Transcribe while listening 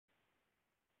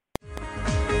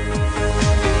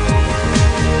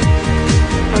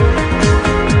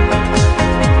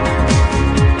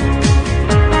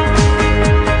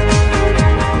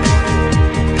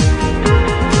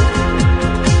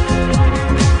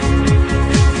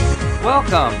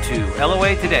Welcome to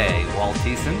LOA Today. Walt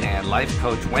Thiessen and life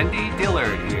coach Wendy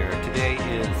Dillard here. Today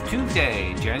is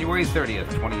Tuesday, January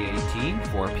 30th, 2018,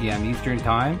 4 p.m. Eastern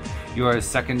Time. Your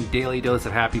second daily dose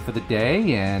of happy for the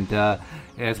day. And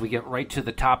as we get right to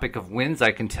the topic of wins,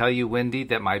 I can tell you, Wendy,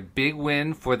 that my big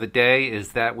win for the day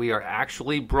is that we are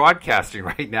actually broadcasting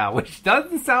right now, which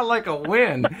doesn't sound like a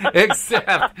win,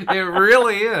 except it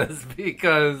really is,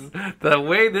 because the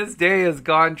way this day has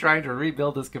gone trying to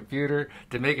rebuild this computer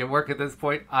to make it work at this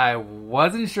point, I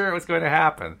wasn't sure it was going to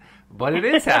happen, but it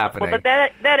is happening. Well,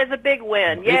 but that is a big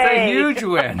win. Yay. It's a huge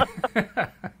win.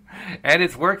 And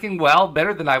it's working well,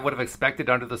 better than I would have expected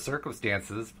under the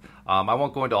circumstances. I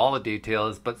won't go into all the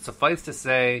details, but suffice to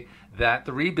say that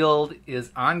the rebuild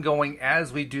is ongoing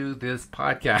as we do this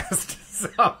podcast.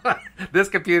 So this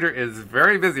computer is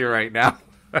very busy right now.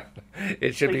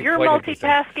 It should be you're quite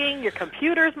multitasking, your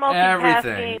computer's multitasking,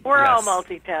 everything. We're Yes. all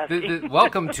multitasking.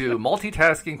 Welcome to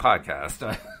Multitasking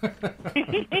Podcast.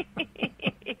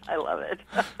 I love it.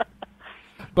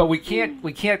 But we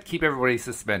can't keep everybody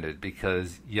suspended,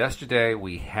 because yesterday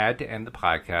we had to end the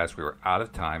podcast. We were out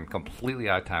of time, completely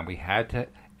out of time. We had to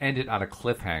end it on a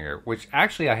cliffhanger, which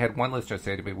actually I had one listener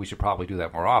say to me, we should probably do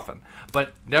that more often.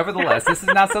 But nevertheless, this is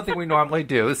not something we normally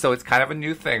do, so it's kind of a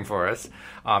new thing for us.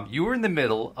 You were in the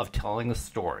middle of telling a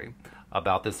story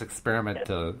about this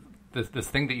experiment, this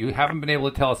thing that you haven't been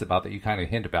able to tell us about, that you kind of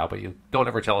hint about, but you don't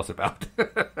ever tell us about.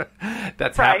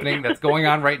 That's right. Happening, that's going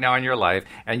on right now in your life.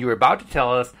 And you were about to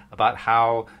tell us about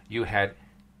how you had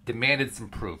demanded some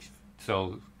proof.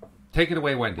 So take it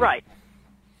away, Wendy. Right.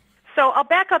 So I'll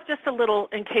back up just a little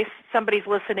in case somebody's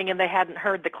listening and they hadn't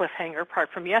heard the cliffhanger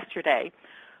part from yesterday,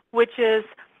 which is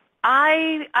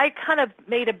I kind of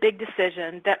made a big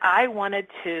decision that I wanted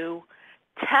to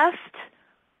test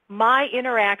my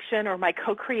interaction or my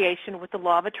co-creation with the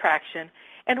law of attraction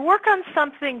and work on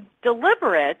something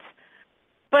deliberate,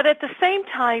 but at the same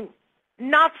time,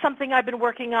 not something I've been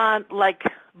working on like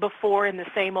before in the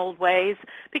same old ways.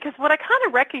 Because what I kind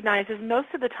of recognize is most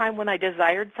of the time when I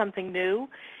desired something new,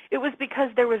 it was because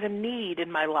there was a need in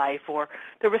my life or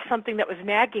there was something that was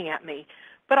nagging at me.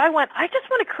 But I just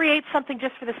want to create something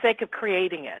just for the sake of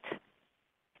creating it.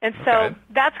 And so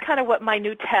that's kind of what my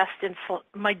new test and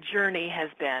my journey has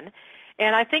been.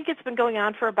 And I think it's been going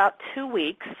on for about 2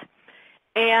 weeks.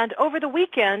 And over the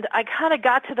weekend, I kind of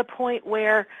got to the point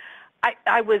where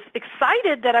I was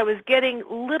excited that I was getting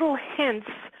little hints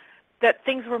that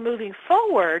things were moving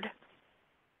forward,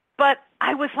 but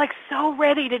I was like so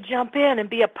ready to jump in and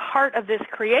be a part of this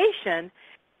creation.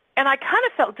 And I kind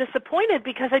of felt disappointed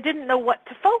because I didn't know what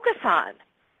to focus on.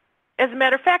 As a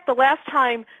matter of fact, the last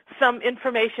time some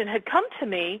information had come to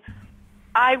me,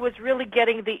 I was really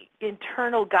getting the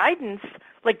internal guidance,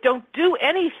 like don't do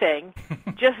anything,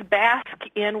 just bask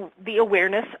in the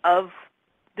awareness of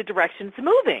the direction it's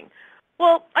moving.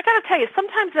 Well, I got to tell you,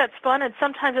 sometimes that's fun, and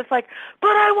sometimes it's like,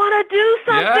 but I want to do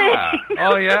something. Yeah.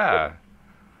 Oh, yeah.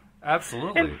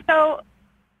 Absolutely. And so,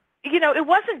 it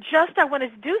wasn't just I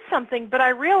wanted to do something, but I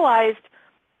realized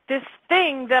this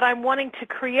thing that I'm wanting to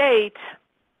create,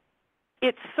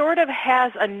 it sort of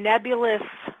has a nebulous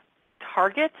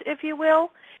target, if you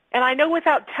will. And I know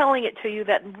without telling it to you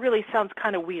that really sounds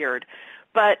kind of weird,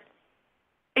 but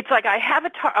it's like I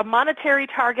have a monetary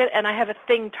target and I have a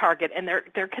thing target, and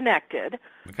they're connected.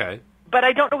 Okay. But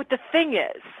I don't know what the thing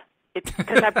is. It's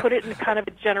because I put it in kind of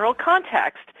a general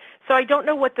context. So I don't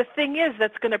know what the thing is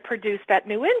that's going to produce that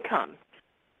new income.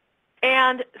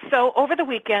 And so over the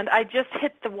weekend, I just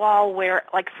hit the wall where,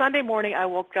 like Sunday morning, I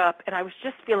woke up and I was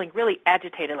just feeling really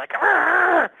agitated, like,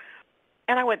 argh!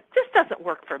 And I went, this doesn't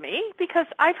work for me, because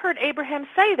I've heard Abraham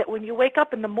say that when you wake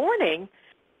up in the morning,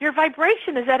 your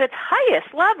vibration is at its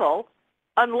highest level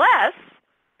unless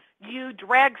you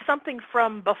drag something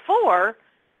from before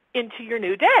into your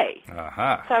new day.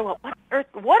 Uh-huh. So I went,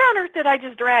 what on earth did I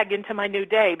just drag into my new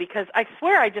day? Because I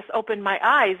swear I just opened my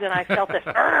eyes and I felt this,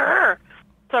 argh!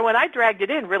 So when I dragged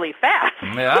it in really fast.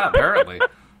 Yeah, apparently.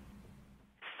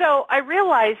 So I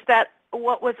realized that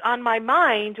what was on my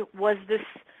mind was this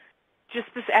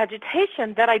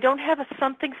agitation that I don't have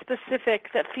something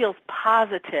specific that feels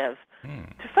positive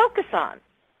to focus on.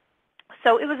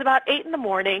 So it was about 8 in the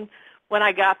morning when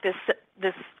I got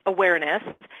this awareness,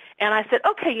 and I said,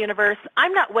 okay, universe,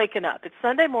 I'm not waking up. It's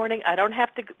Sunday morning. I don't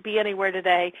have to be anywhere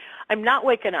today. I'm not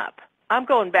waking up. I'm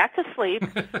going back to sleep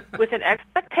with an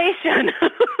expectation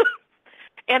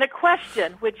and a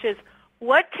question, which is,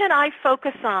 what can I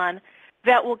focus on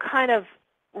that will kind of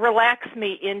relax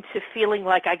me into feeling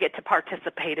like I get to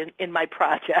participate in my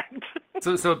project.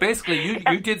 So basically,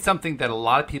 you did something that a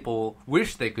lot of people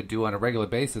wish they could do on a regular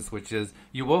basis, which is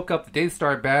you woke up, the day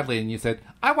started badly, and you said,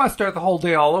 I want to start the whole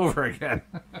day all over again.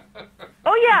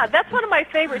 Oh, yeah, that's one of my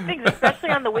favorite things, especially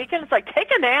on the weekends. It's like, take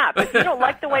a nap. If you don't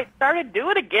like the way it started,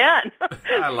 do it again.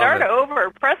 Start over.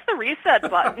 Press the reset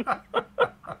button.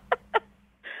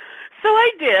 So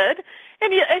I did,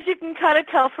 and as you can kind of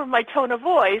tell from my tone of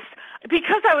voice,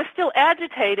 because I was still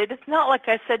agitated, it's not like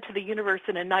I said to the universe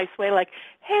in a nice way, like,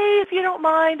 hey, if you don't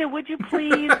mind, and would you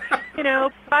please,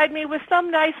 provide me with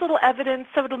some nice little evidence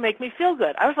so it'll make me feel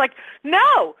good. I was like,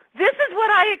 no, this is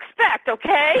what I expect,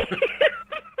 okay?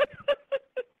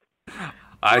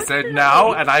 I said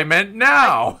now, and I meant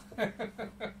now.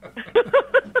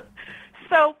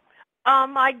 So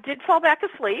I did fall back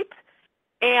asleep,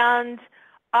 and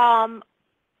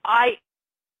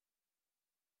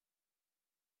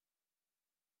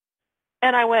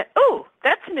I went, oh,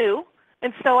 that's new.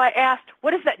 And so I asked,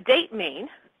 what does that date mean?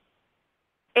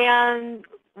 And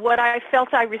what I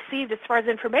felt I received as far as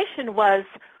information was,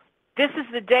 this is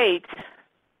the date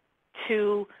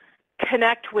to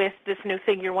connect with this new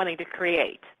thing you're wanting to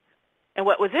create. And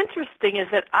what was interesting is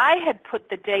that I had put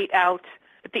the date out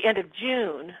at the end of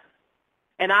June,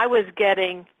 and I was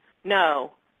getting,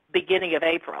 no, beginning of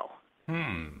April.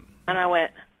 And I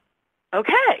went,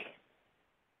 okay.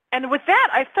 And with that,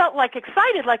 I felt like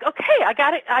excited, like, okay, I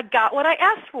got it. I got what I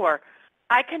asked for.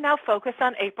 I can now focus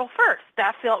on April 1st.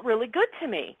 That felt really good to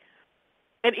me.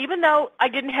 And even though I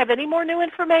didn't have any more new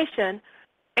information,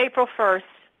 April 1st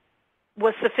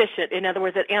was sufficient. In other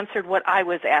words, it answered what I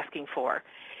was asking for.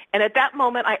 And at that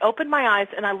moment, I opened my eyes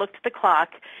and I looked at the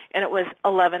clock, and it was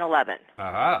 11:11.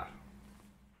 Aha.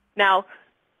 Now,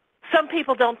 some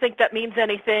people don't think that means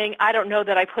anything. I don't know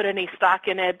that I put any stock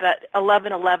in it, but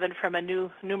 11:11 from a new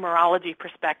numerology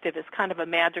perspective is kind of a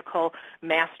magical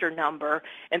master number.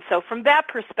 And so from that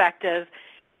perspective,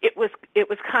 it was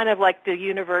kind of like the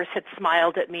universe had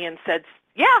smiled at me and said,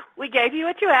 yeah, we gave you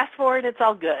what you asked for, and it's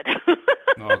all good.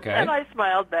 Okay. And I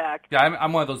smiled back. Yeah,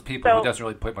 I'm one of those people who doesn't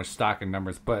really put much stock in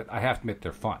numbers, but I have to admit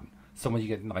they're fun. So when you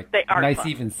get nice fun.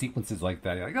 Even sequences like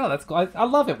that, you're like, oh, that's cool. I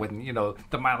love it when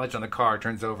the mileage on the car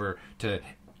turns over to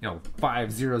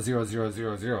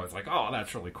 500,000. It's like, oh,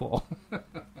 that's really cool.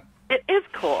 It is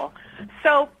cool.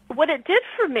 So what it did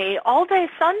for me all day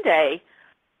Sunday,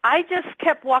 I just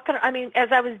kept walking. I mean,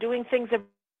 as I was doing things,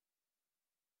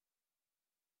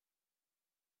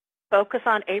 focus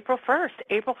on April 1st.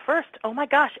 April 1st. Oh my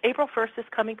gosh, April 1st is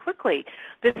coming quickly.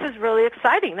 This is really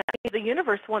exciting. That means the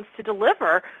universe wants to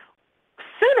deliver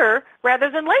sooner rather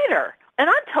than later. And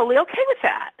I'm totally okay with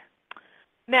that.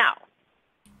 Now,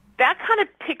 that kind of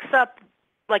picks up,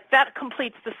 that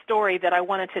completes the story that I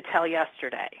wanted to tell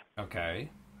yesterday. Okay.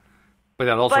 But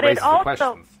that also raises the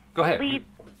questions. Go ahead.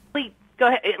 Go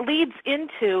ahead. It leads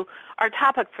into our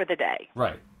topic for the day.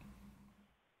 Right.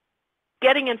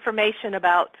 Getting information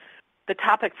about the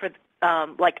topic for,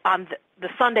 on the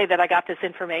Sunday that I got this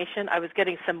information, I was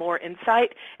getting some more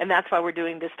insight, and that's why we're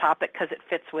doing this topic, because it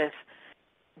fits with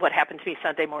what happened to me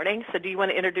Sunday morning. So do you want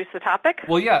to introduce the topic?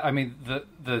 Well, yeah. I mean,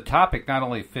 the topic not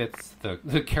only fits the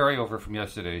carryover from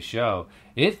yesterday's show,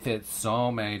 it fits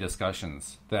so many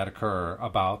discussions that occur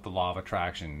about the law of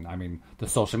attraction. I mean, the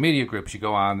social media groups, you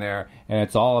go on there, and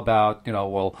it's all about,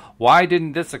 well, why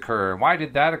didn't this occur? And why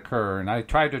did that occur? And I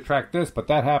tried to attract this, but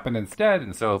that happened instead,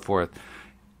 and so forth.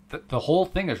 The whole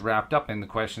thing is wrapped up in the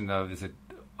question of, is it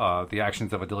the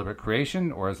actions of a deliberate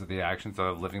creation, or is it the actions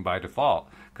of living by default?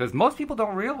 Because most people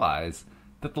don't realize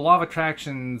that the law of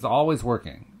attraction is always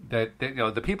working. That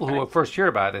the people who first hear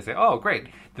about it, they say, "Oh, great!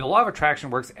 The law of attraction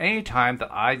works any time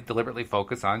that I deliberately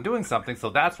focus on doing something, so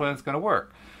that's when it's going to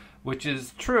work." Which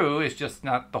is true. It's just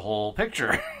not the whole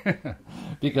picture,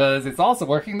 because it's also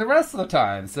working the rest of the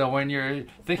time. So when you're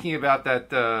thinking about that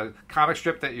comic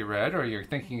strip that you read, or you're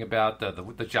thinking about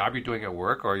the job you're doing at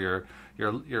work, or you're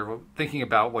thinking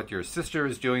about what your sister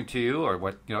is doing to you, or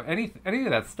what any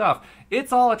of that stuff,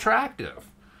 it's all attractive.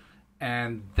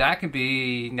 And that can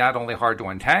be not only hard to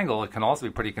untangle, it can also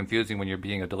be pretty confusing when you're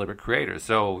being a deliberate creator.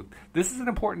 So this is an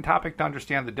important topic to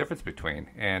understand the difference between.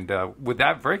 And with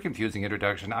that very confusing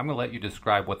introduction, I'm going to let you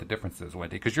describe what the difference is,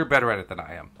 Wendy, because you're better at it than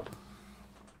I am.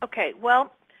 Okay,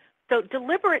 well, so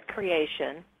deliberate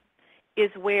creation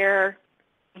is where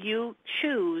you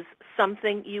choose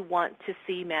something you want to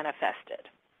see manifested.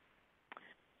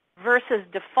 Versus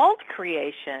default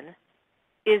creation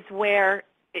is where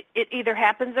it either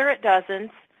happens or it doesn't.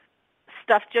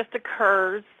 Stuff just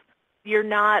occurs. You're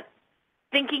not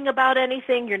thinking about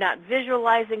anything. You're not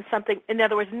visualizing something. In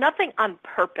other words, nothing on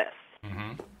purpose.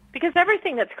 Mm-hmm. Because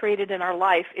everything that's created in our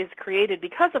life is created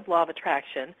because of law of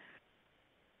attraction,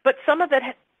 but some of it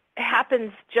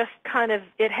happens just kind of,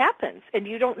 it happens, and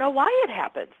you don't know why it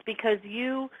happens because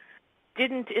you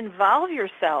didn't involve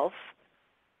yourself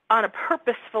on a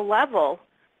purposeful level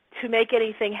to make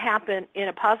anything happen in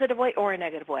a positive way or a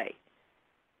negative way.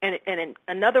 And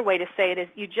another way to say it is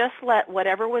you just let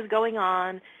whatever was going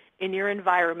on in your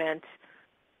environment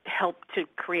help to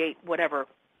create whatever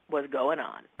was going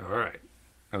on. All right.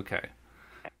 Okay.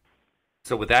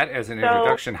 So with that as an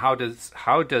introduction, how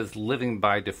does living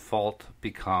by default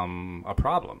become a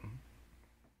problem?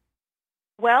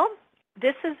 Well,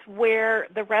 this is where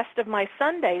the rest of my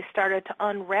Sunday started to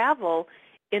unravel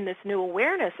in this new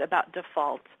awareness about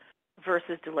default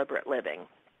versus deliberate living.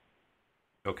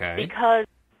 Okay. Because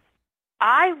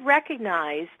I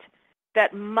recognized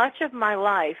that much of my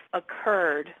life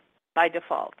occurred by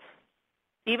default.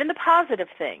 Even the positive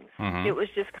things, it was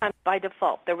just kind of by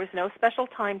default. There was no special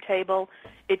timetable.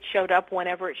 It showed up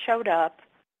whenever it showed up.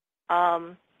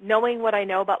 Knowing what I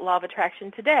know about law of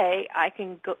attraction today, I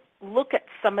can go look at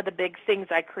some of the big things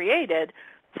I created,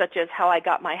 such as how I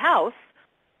got my house,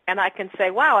 and I can say,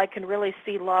 wow, I can really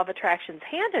see law of attraction's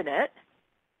hand in it.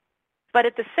 But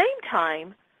at the same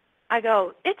time, I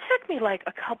go, it took me like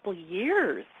a couple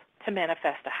years to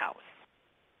manifest a house,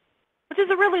 which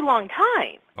is a really long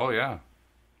time. Oh, yeah.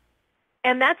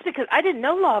 And that's because I didn't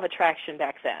know law of attraction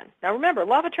back then. Now remember,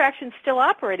 law of attraction is still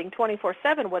operating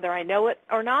 24/7, whether I know it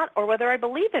or not, or whether I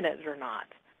believe in it or not.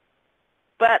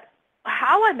 But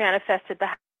how I manifested the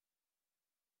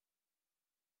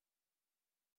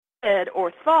head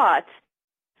or thought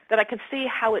that I can see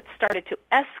how it started to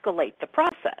escalate the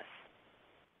process.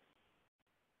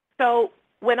 So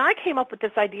when I came up with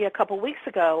this idea a couple weeks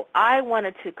ago, I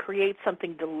wanted to create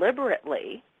something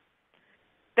deliberately.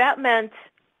 That meant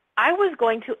I was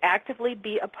going to actively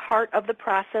be a part of the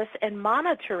process and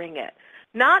monitoring it.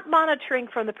 Not monitoring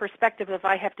from the perspective of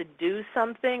I have to do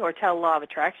something or tell law of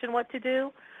attraction what to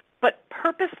do, but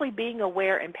purposely being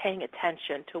aware and paying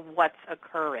attention to what's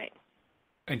occurring.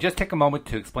 And just take a moment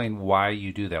to explain why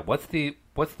you do that. What's the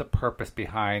purpose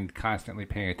behind constantly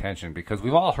paying attention? Because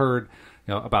we've all heard,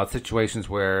 about situations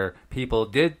where people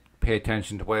did pay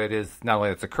attention to what it is, not only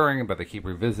that's occurring, but they keep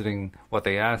revisiting what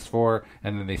they asked for,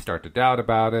 and then they start to doubt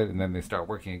about it, and then they start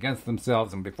working against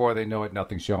themselves, and before they know it,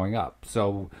 nothing's showing up.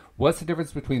 So what's the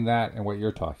difference between that and what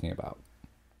you're talking about?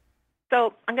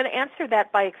 So I'm going to answer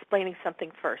that by explaining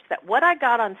something first. That what I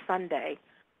got on Sunday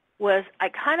was I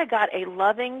kind of got a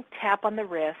loving tap on the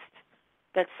wrist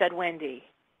that said, Wendy,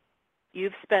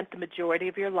 you've spent the majority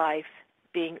of your life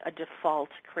being a default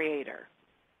creator.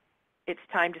 It's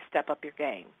time to step up your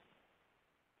game.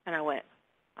 And I went,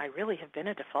 I really have been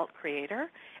a default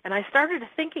creator? And I started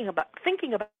thinking about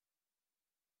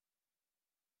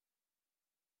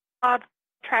law of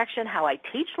attraction, how I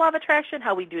teach law of attraction,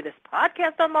 how we do this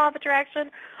podcast on law of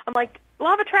attraction. I'm like,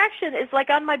 law of attraction is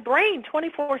like on my brain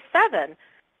 24/7.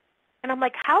 And I'm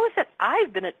like, how is it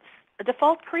I've been a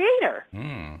default creator?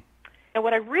 And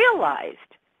what I realized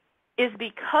is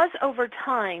because over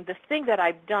time, the thing that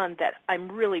I've done that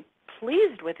I'm really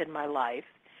pleased with in my life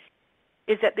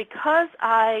is that because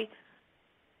I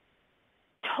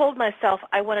told myself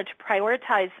I wanted to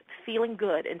prioritize feeling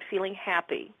good and feeling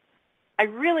happy, I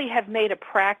really have made a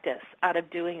practice out of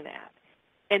doing that.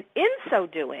 And in so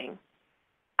doing,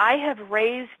 I have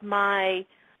raised my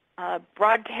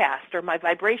broadcast or my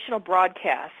vibrational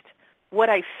broadcast.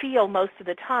 What I feel most of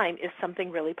the time is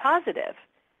something really positive.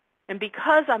 And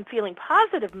because I'm feeling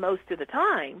positive most of the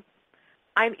time,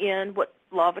 I'm in what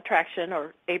law of attraction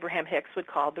or Abraham Hicks would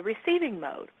call the receiving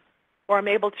mode, or I'm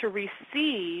able to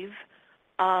receive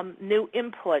new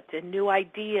input and new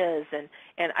ideas, and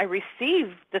I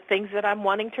receive the things that I'm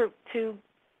wanting to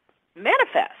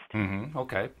manifest.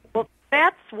 Okay. Well,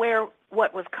 that's where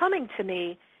what was coming to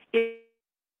me is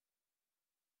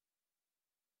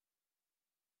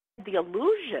the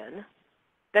illusion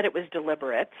that it was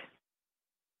deliberate,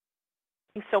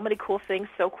 so many cool things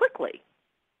so quickly.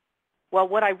 Well,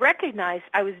 what I recognized,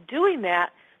 I was doing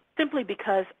that simply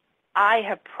because I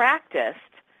have practiced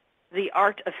the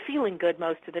art of feeling good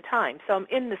most of the time. So I'm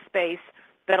in the space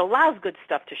that allows good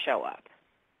stuff to show up.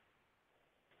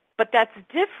 But that's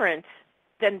different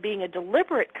than being a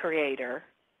deliberate creator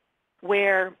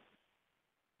where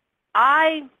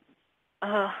let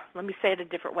me say it a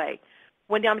different way.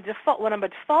 When I'm a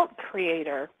default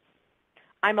creator,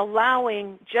 I'm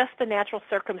allowing just the natural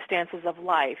circumstances of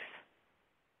life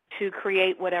to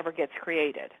create whatever gets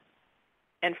created.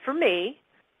 And for me,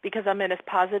 because I'm in a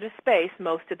positive space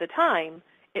most of the time,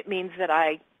 it means that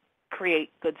I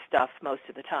create good stuff most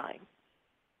of the time.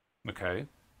 Okay.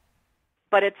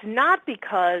 But it's not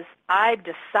because I've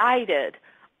decided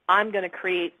I'm going to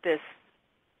create this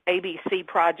ABC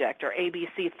project or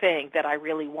ABC thing that I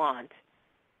really want.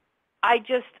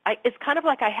 It's kind of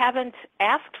like I haven't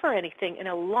asked for anything in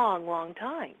a long, long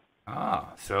time.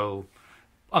 So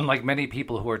unlike many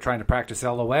people who are trying to practice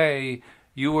LOA,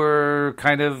 you were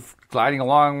kind of gliding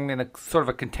along in a sort of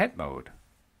a content mode.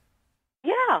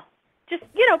 Yeah, just,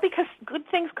 because good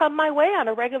things come my way on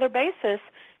a regular basis.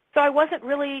 So I wasn't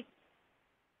really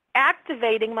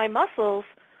activating my muscles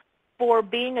for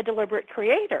being a deliberate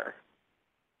creator.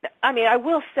 I mean, I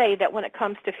will say that when it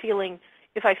comes to feeling,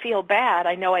 if I feel bad,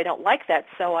 I know I don't like that,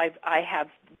 so I have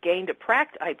gained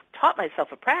I've taught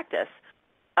myself a practice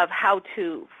of how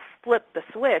to flip the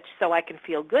switch so I can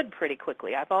feel good pretty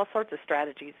quickly. I have all sorts of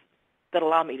strategies that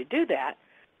allow me to do that.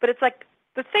 But it's like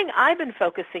the thing I've been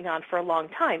focusing on for a long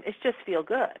time is just feel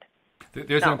good.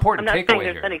 There's an important takeaway here. I'm not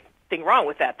saying there's anything wrong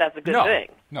with that. That's a good thing.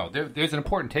 No, there's an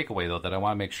important takeaway, though, that I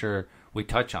want to make sure we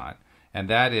touch on. And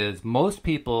that is most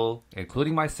people,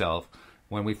 including myself,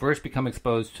 when we first become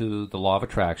exposed to the law of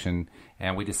attraction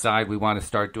and we decide we want to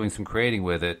start doing some creating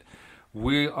with it,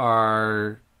 we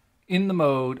are in the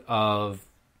mode of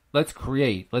let's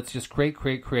create. Let's just create,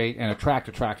 and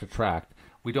attract.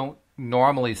 We don't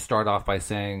normally start off by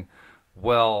saying,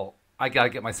 well, I got to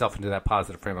get myself into that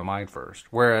positive frame of mind first.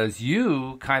 Whereas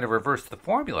you kind of reversed the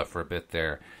formula for a bit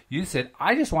there. You said,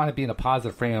 I just want to be in a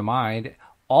positive frame of mind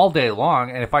all day long,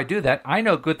 and if I do that, I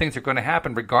know good things are going to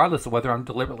happen regardless of whether I'm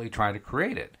deliberately trying to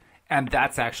create it. And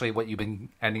that's actually what you've been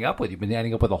ending up with. You've been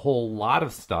ending up with a whole lot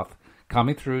of stuff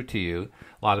coming through to you,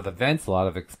 a lot of events, a lot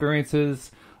of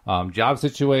experiences, job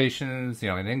situations,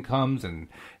 and incomes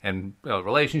and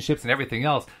relationships and everything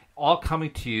else, all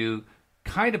coming to you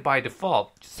kind of by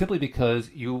default, simply because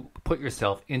you put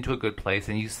yourself into a good place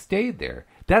and you stayed there.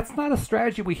 That's not a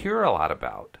strategy we hear a lot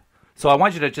about. So I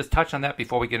want you to just touch on that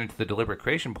before we get into the deliberate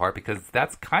creation part, because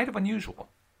that's kind of unusual.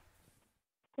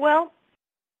 Well,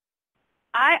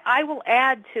 I will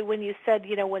add to when you said,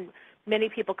 when many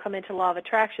people come into law of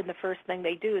attraction, the first thing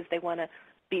they do is they want to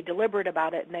be deliberate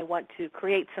about it and they want to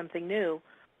create something new.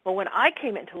 Well, when I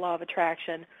came into law of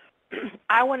attraction,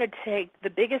 I wanted to take the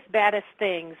biggest, baddest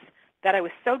things that I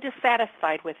was so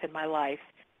dissatisfied with in my life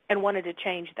and wanted to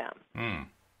change them. Mm.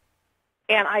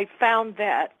 And I found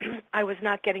that I was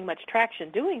not getting much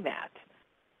traction doing that.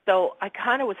 So I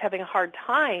kind of was having a hard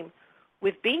time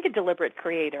with being a deliberate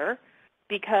creator,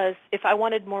 because if I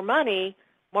wanted more money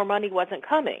wasn't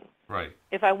coming. Right.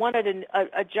 If I wanted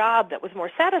a job that was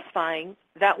more satisfying,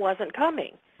 that wasn't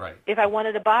coming. Right. If I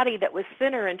wanted a body that was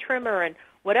thinner and trimmer and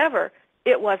whatever,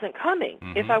 it wasn't coming.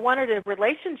 Mm-hmm. If I wanted a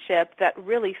relationship that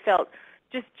really felt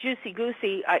just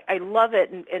juicy-goosey, I love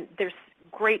it, and there's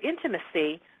great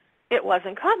intimacy, it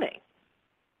wasn't coming.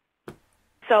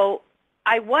 So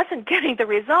I wasn't getting the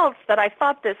results that I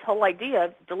thought this whole idea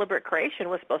of deliberate creation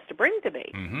was supposed to bring to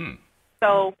me. Mm-hmm.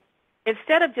 So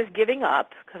instead of just giving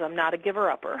up, because I'm not a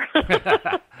giver-upper.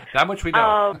 That much we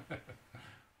know.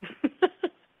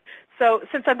 So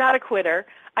since I'm not a quitter,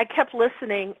 I kept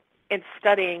listening and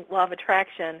studying law of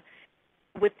attraction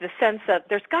with the sense of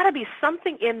there's got to be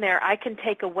something in there I can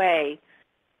take away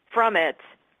from it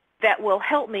that will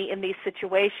help me in these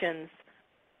situations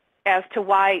as to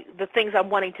why the things I'm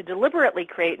wanting to deliberately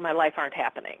create in my life aren't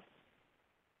happening.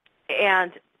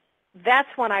 And that's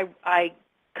when I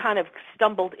kind of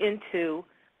stumbled into,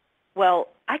 well,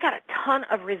 I got a ton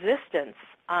of resistance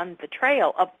on the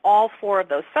trail of all four of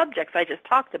those subjects I just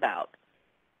talked about.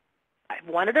 I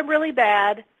wanted them really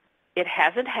bad. It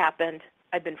hasn't happened.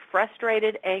 I've been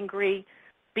frustrated, angry,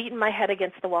 beating my head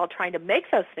against the wall trying to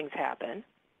make those things happen.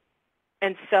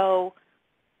 And so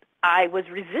I was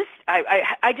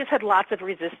I just had lots of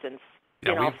resistance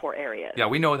in all four areas. Yeah,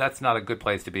 we know that's not a good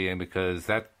place to be in, because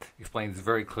that explains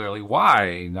very clearly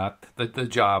why not the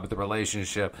job, the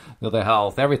relationship, the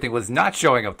health, everything was not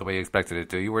showing up the way you expected it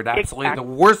to. You were in absolutely the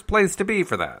worst place to be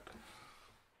for that.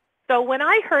 So when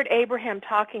I heard Abraham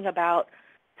talking about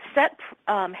set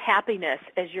happiness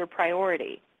as your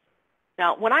priority,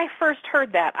 now when I first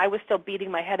heard that, I was still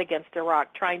beating my head against a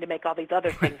rock trying to make all these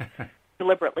other things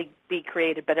deliberately be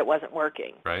created, but it wasn't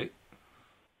working. Right.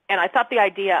 And I thought the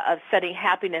idea of setting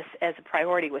happiness as a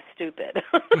priority was stupid.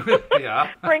 Yeah.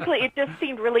 Frankly, it just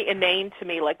seemed really inane to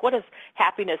me. Like, what does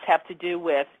happiness have to do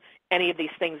with any of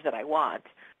these things that I want?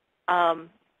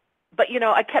 But,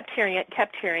 I kept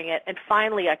hearing it, and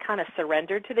finally I kind of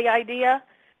surrendered to the idea.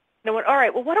 And I went, all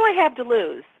right, well, what do I have to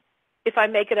lose if I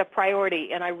make it a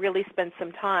priority and I really spend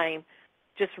some time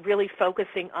just really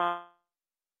focusing on.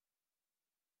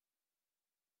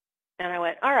 And I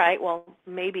went, all right, well,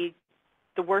 maybe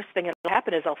the worst thing that'll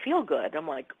happen is I'll feel good. I'm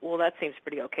like, well, that seems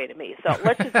pretty okay to me. So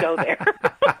let's just go there.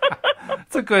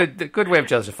 It's a good way of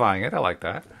justifying it. I like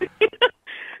that.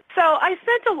 So I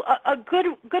spent a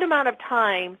good amount of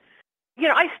time.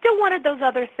 I still wanted those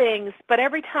other things, but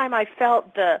every time I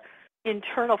felt the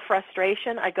internal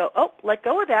frustration, I go, oh, let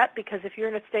go of that, because if you're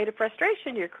in a state of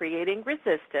frustration, you're creating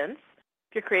resistance.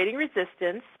 If you're creating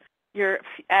resistance, you're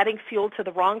adding fuel to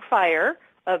the wrong fire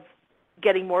of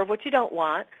getting more of what you don't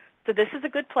want. So this is a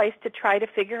good place to try to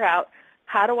figure out,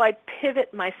 how do I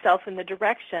pivot myself in the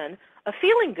direction of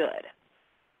feeling good?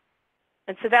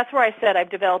 And so that's where I said I've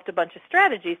developed a bunch of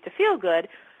strategies to feel good,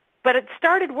 but it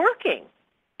started working.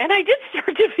 And I did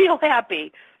start to feel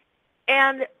happy.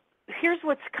 And here's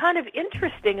what's kind of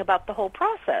interesting about the whole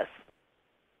process.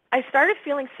 I started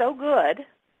feeling so good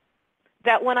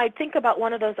that when I think about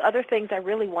one of those other things I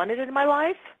really wanted in my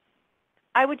life,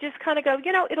 I would just kind of go,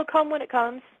 it'll come when it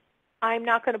comes. I'm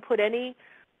not going to put any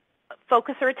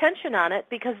focus or attention on it,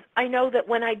 because I know that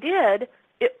when I did,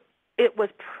 it was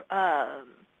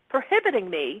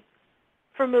prohibiting me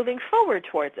from moving forward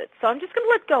towards it. So I'm just going to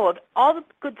let go of all the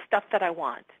good stuff that I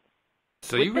want.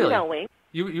 So you really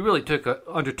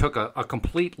undertook a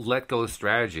complete let go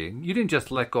strategy. You didn't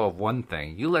just let go of one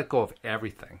thing. You let go of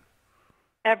everything.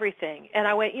 Everything. And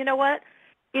I went, you know what?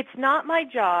 It's not my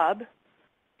job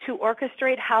to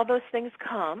orchestrate how those things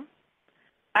come.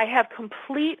 I have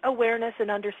complete awareness and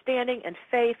understanding and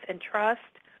faith and trust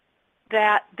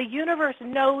that the universe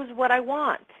knows what I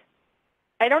want.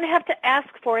 I don't have to ask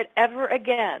for it ever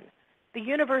again. The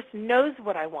universe knows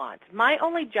what I want. My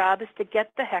only job is to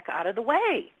get the heck out of the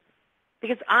way,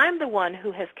 because I'm the one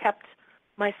who has kept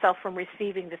myself from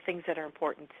receiving the things that are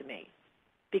important to me,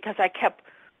 because I kept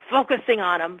focusing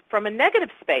on them from a negative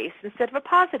space instead of a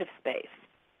positive space.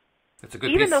 That's a good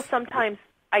Even piece. though sometimes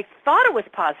I thought it was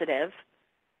positive,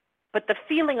 but the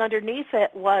feeling underneath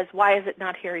it was, why is it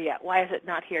not here yet? Why is it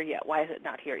not here yet? Why is it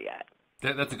not here yet?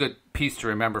 That's a good piece to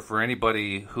remember for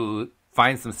anybody who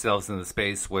finds themselves in the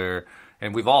space where,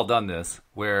 and we've all done this,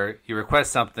 where you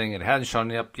request something and it hasn't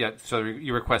shown up yet, so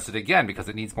you request it again because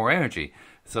it needs more energy.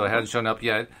 So it hasn't shown up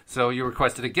yet, so you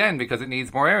request it again because it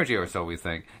needs more energy, or so we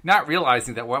think. Not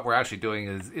realizing that what we're actually doing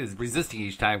is resisting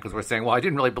each time, because we're saying, well, I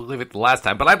didn't really believe it the last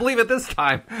time, but I believe it this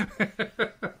time.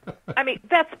 I mean,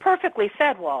 that's perfectly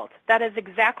said, Walt. That is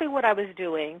exactly what I was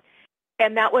doing,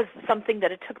 and that was something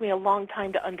that it took me a long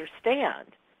time to understand.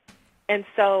 And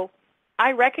so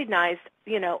I recognized,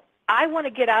 I want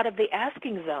to get out of the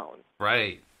asking zone.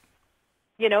 Right.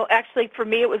 Actually, for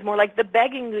me, it was more like the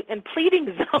begging and pleading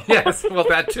zone. Yes, well,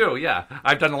 that too, yeah.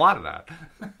 I've done a lot of that.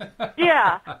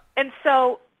 Yeah. And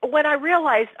so when I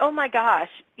realized, oh, my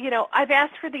gosh, I've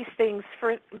asked for these things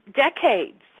for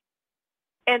decades.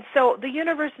 And so the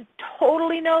universe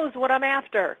totally knows what I'm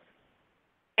after.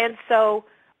 And so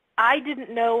I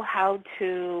didn't know how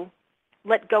to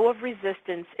let go of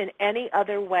resistance in any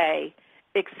other way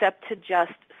except to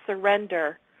just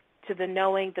surrender to the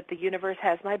knowing that the universe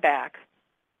has my back.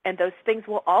 And those things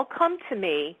will all come to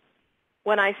me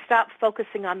when I stop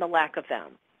focusing on the lack of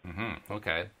them. Mm-hmm.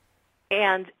 Okay.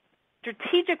 And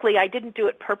strategically, I didn't do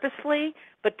it purposefully,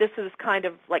 but this was kind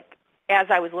of like, as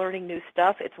I was learning new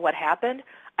stuff, it's what happened.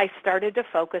 I started to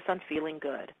focus on feeling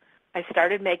good. I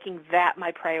started making that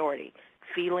my priority,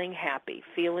 feeling happy,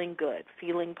 feeling good,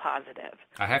 feeling positive.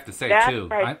 I have to say, That's too,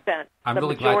 where I spent I'm the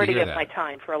really glad to majority hear of that. my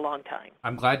time for a long time.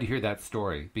 I'm glad to hear that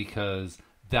story, because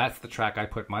that's the track I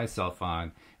put myself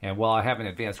on. And while I haven't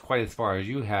advanced quite as far as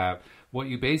you have, what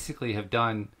you basically have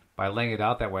done by laying it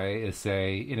out that way is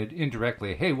say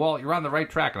indirectly, hey, Walt, you're on the right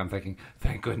track. And I'm thinking,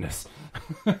 thank goodness.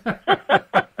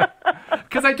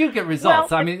 Because I do get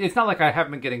results. Well, I mean, it's not like I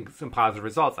haven't been getting some positive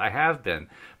results. I have been.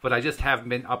 But I just haven't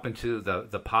been up into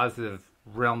the positive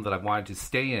realm that I wanted to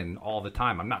stay in all the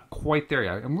time. I'm not quite there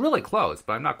yet. I'm really close,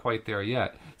 but I'm not quite there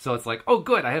yet. So it's like, oh,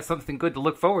 good. I have something good to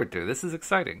look forward to. This is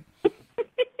exciting.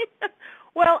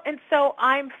 Well, and so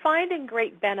I'm finding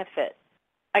great benefit.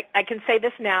 I can say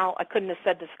this now. I couldn't have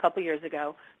said this a couple years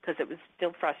ago because it was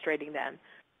still frustrating then.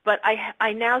 But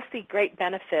I now see great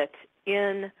benefit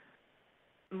in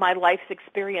my life's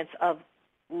experience of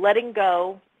letting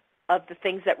go of the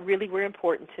things that really were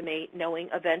important to me, knowing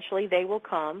eventually they will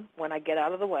come when I get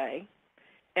out of the way,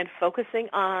 and focusing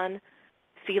on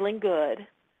feeling good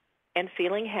and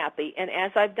feeling happy. And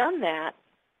as I've done that,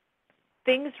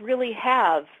 things really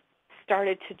have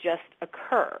started to just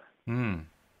occur. Mm.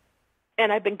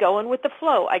 And I've been going with the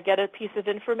flow. I get a piece of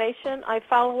information, I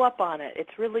follow up on it.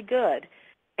 It's really good.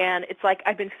 And it's like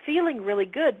I've been feeling really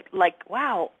good, like,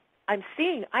 wow, I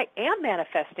am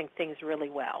manifesting things really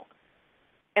well.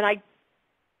 And I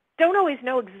don't always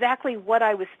know exactly what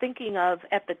I was thinking of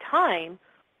at the time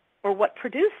or what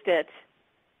produced it,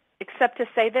 except to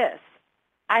say this.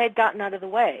 I had gotten out of the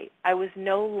way. I was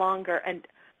no longer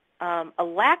a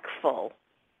lackful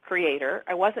creator.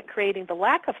 I wasn't creating the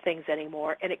lack of things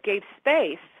anymore, and it gave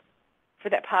space for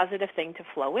that positive thing to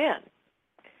flow in.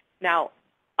 Now,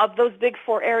 of those big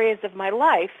 4 areas of my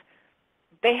life,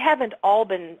 they haven't all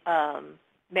been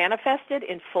manifested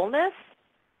in fullness,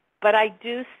 but I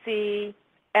do see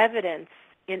evidence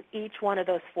in each one of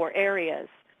those 4 areas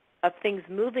of things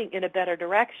moving in a better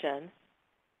direction.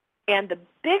 And the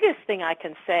biggest thing I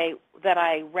can say that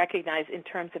I recognize in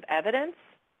terms of evidence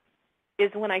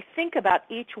is when I think about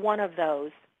each one of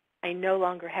those, I no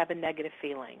longer have a negative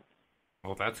feeling.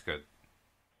 Well, that's good.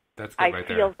 That's good right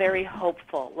there. I feel very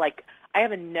hopeful. Like I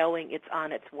have a knowing it's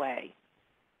on its way.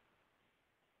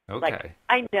 Okay. Like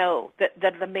I know that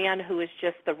the man who is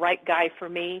just the right guy for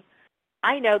me,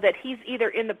 I know that he's either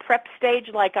in the prep stage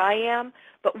like I am,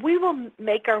 but we will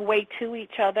make our way to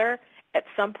each other at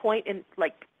some point in,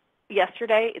 like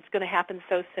yesterday, it's going to happen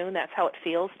so soon. That's how it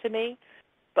feels to me.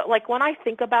 But like when I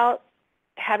think about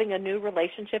having a new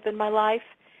relationship in my life,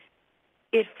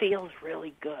 it feels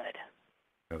really good.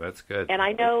 Oh, that's good. And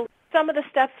I know some of the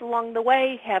steps along the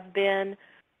way have been,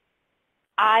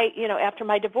 after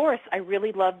my divorce, I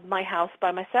really loved my house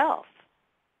by myself.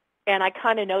 And I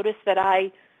kind of noticed that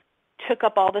I took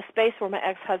up all the space where my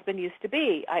ex-husband used to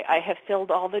be. I have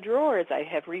filled all the drawers.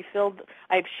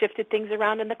 I've shifted things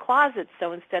around in the closet.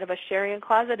 So instead of us sharing a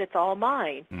closet, it's all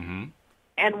mine. Mm-hmm.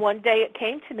 And one day it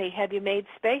came to me, have you made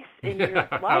space in your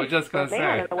life? I was just going to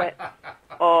say. And I went,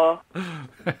 oh,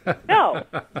 no.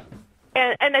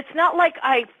 And it's not like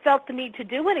I felt the need to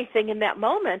do anything in that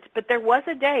moment, but there was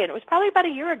a day, and it was probably about a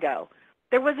year ago,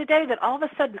 there was a day that all of a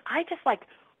sudden I just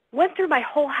went through my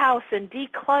whole house and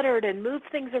decluttered and moved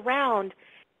things around.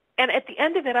 And at the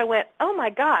end of it, I went, oh, my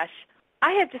gosh,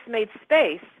 I have just made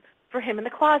space for him in the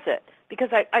closet. Because,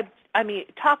 I mean,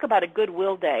 talk about a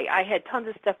Goodwill day. I had tons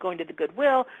of stuff going to the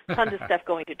Goodwill, tons of stuff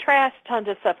going to trash, tons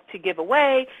of stuff to give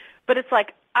away. But it's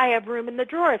like I have room in the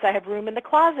drawers. I have room in the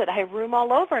closet. I have room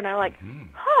all over. And I'm like,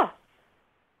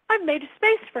 I've made a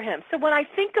space for him. So when I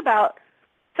think about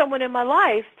someone in my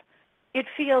life, it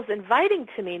feels inviting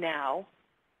to me now,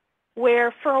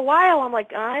 where for a while I'm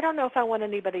like, I don't know if I want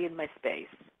anybody in my space.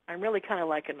 I'm really kind of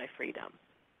liking my freedom.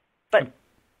 But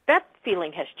that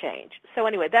feeling has changed. So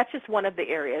anyway, that's just one of the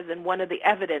areas and one of the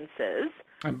evidences.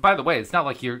 And by the way, it's not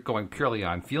like you're going purely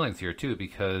on feelings here, too,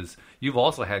 because you've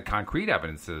also had concrete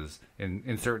evidences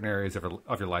in certain areas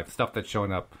of your life, stuff that's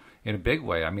shown up in a big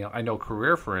way. I mean, I know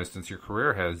career, for instance, your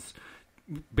career has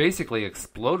basically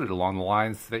exploded along the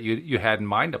lines that you had in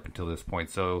mind up until this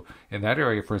point. So in that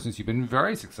area, for instance, you've been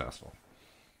very successful.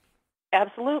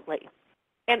 Absolutely.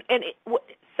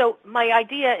 So my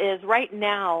idea is right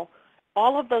now,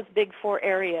 all of those big 4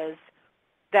 areas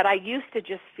that I used to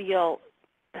just feel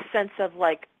a sense of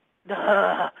like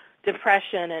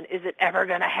depression and is it ever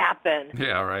going to happen?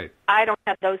 Yeah, right. I don't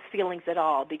have those feelings at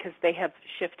all because they have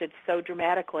shifted so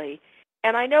dramatically.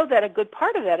 And I know that a good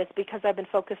part of that is because I've been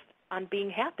focused on being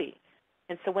happy.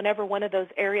 And so whenever one of those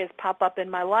areas pop up in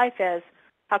my life as,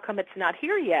 how come it's not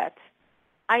here yet?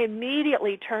 I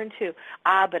immediately turn to,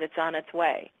 but it's on its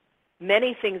way.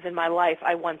 Many things in my life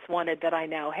I once wanted that I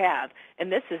now have,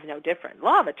 and this is no different.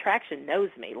 Law of attraction knows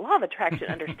me. Law of attraction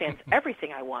understands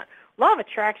everything I want. Law of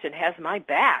attraction has my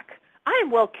back. I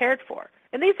am well cared for.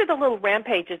 And these are the little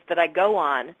rampages that I go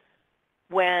on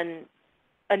when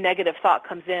a negative thought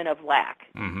comes in of lack.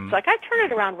 Mm-hmm. It's like I turn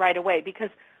it around right away because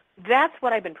that's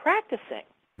what I've been practicing.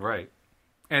 Right.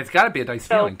 And it's got to be a nice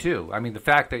feeling, too. I mean, the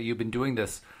fact that you've been doing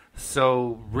this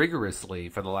so rigorously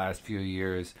for the last few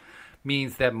years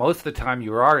means that most of the time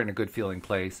you are in a good feeling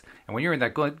place. And when you're in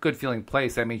that good feeling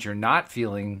place, that means you're not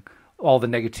feeling all the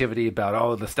negativity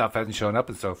about, the stuff hasn't shown up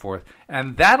and so forth.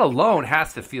 And that alone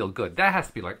has to feel good. That has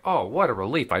to be like, what a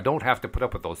relief. I don't have to put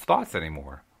up with those thoughts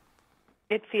anymore.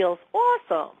 It feels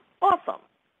awesome. Awesome.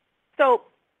 So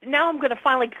now I'm going to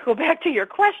finally go back to your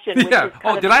question. Which is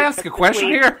did I ask a question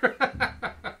here?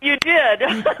 You did.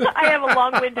 I have a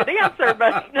long-winded answer,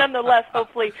 but nonetheless,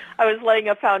 hopefully I was laying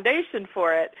a foundation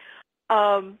for it.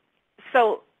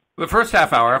 So the first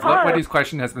half hour of Wendy's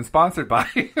question has been sponsored by.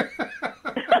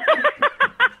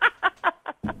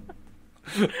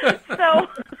 So, all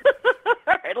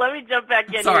right, let me jump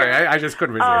back in. Sorry, here. I just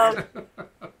couldn't resist.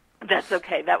 That's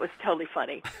okay. That was totally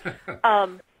funny.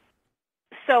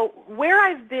 So where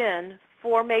I've been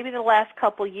for maybe the last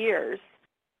couple years,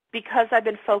 because I've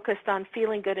been focused on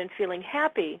feeling good and feeling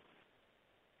happy,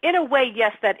 in a way,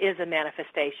 yes, that is a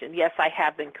manifestation. Yes, I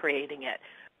have been creating it.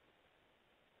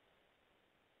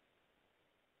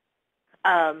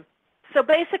 So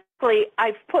basically,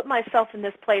 I've put myself in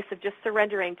this place of just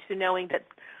surrendering to knowing that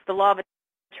the law of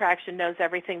attraction knows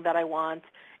everything that I want.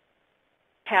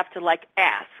 Have to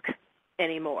ask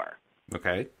anymore.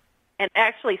 Okay. And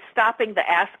actually, stopping the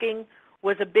asking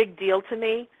was a big deal to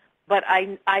me. But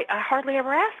I hardly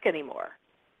ever ask anymore.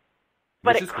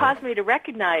 But it caused me to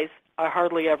recognize I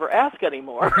hardly ever ask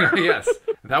anymore. Yes,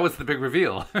 that was the big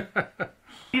reveal.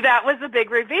 That was the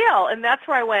big reveal, and that's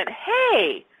where I went,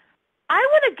 hey, I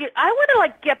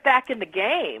want to get back in the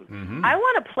game. Mm-hmm. I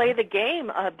want to play the game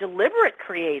of deliberate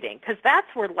creating, because that's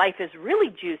where life is really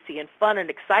juicy and fun and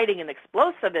exciting and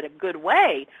explosive in a good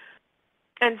way.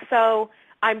 And so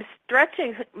I'm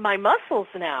stretching my muscles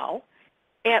now,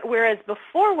 and whereas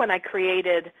before when I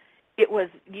created, it was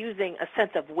using a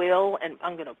sense of will and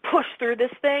I'm going to push through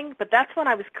this thing, but that's when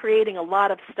I was creating a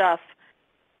lot of stuff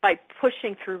by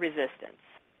pushing through resistance.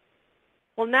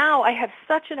 Well, now I have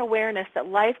such an awareness that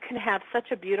life can have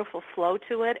such a beautiful flow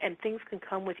to it and things can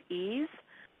come with ease.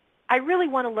 I really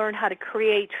want to learn how to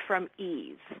create from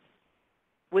ease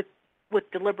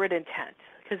with deliberate intent,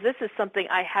 because this is something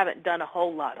I haven't done a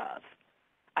whole lot of.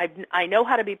 I know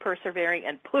how to be persevering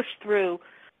and push through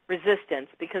resistance,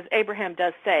 because Abraham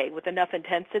does say with enough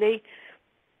intensity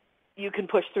you can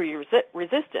push through your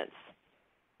resistance,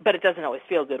 but it doesn't always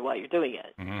feel good while you're doing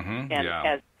it. Mm-hmm. And yeah.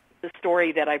 as the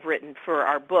story that I've written for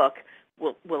our book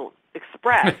will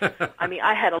express, I mean,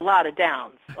 I had a lot of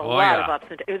downs, a lot of ups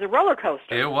and downs. It was a roller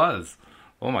coaster. It was.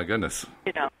 Oh, my goodness.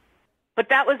 But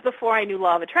that was before I knew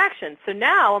law of attraction. So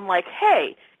now I'm like,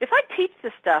 hey, if I teach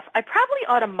this stuff, I probably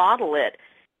ought to model it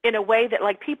in a way that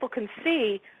people can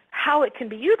see how it can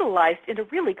be utilized in a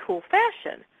really cool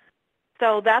fashion.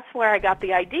 So that's where I got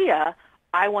the idea.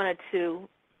 I wanted to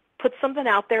put something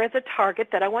out there as a target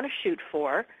that I want to shoot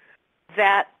for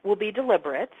that will be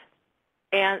deliberate.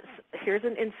 And here's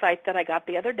an insight that I got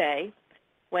the other day.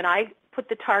 When I put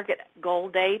the target goal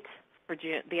date for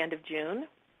June, the end of June,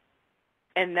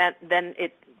 and then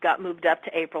it got moved up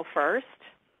to April 1st,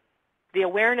 the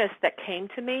awareness that came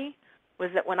to me was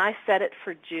that when I set it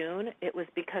for June, it was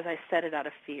because I set it out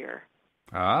of fear.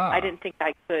 I didn't think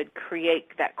I could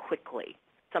create that quickly,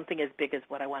 something as big as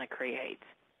what I want to create.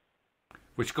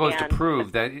 Which goes to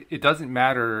prove that it doesn't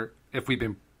matter if we've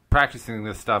been practicing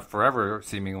this stuff forever,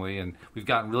 seemingly, and we've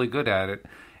gotten really good at it.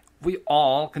 We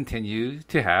all continue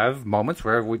to have moments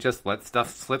where we just let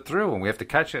stuff slip through and we have to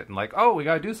catch it and we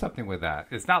got to do something with that.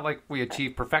 It's not like we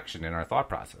achieve perfection in our thought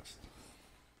process.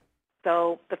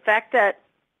 So the fact that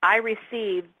I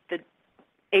received the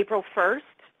April 1st,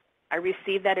 I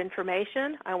received that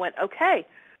information, I went, okay,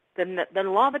 then the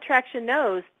law of attraction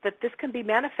knows that this can be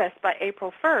manifest by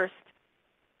April 1st,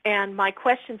 and my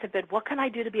questions have been, what can I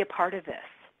do to be a part of this?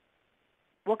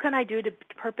 What can I do to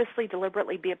purposely,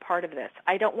 deliberately be a part of this?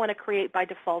 I don't want to create by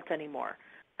default anymore.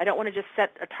 I don't want to just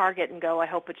set a target and go, I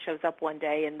hope it shows up one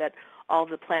day and that all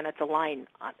the planets align,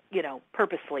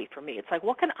 purposely for me. It's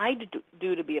what can I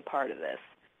do to be a part of this?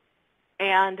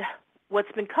 And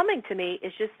what's been coming to me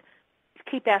is just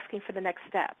keep asking for the next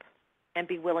step and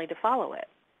be willing to follow it.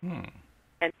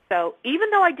 And so even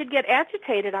though I did get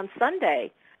agitated on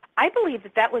Sunday, I believe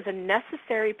that was a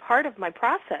necessary part of my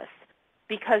process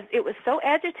because it was so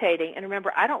agitating. And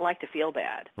remember, I don't like to feel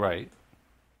bad. Right.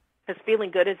 Because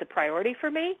feeling good is a priority for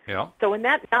me. Yeah. So in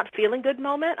that not feeling good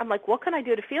moment, I'm like, what can I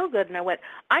do to feel good? And I went,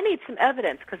 I need some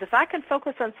evidence, because if I can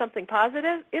focus on something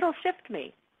positive, it'll shift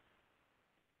me.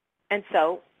 And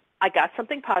so I got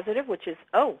something positive, which is,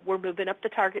 we're moving up the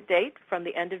target date from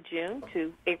the end of June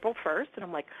to April 1st. And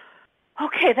I'm like,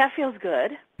 okay, that feels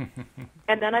good.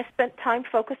 And then I spent time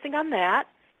focusing on that,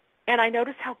 and I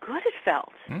noticed how good it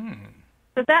felt.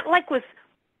 So that was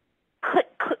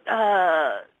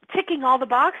ticking all the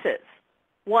boxes.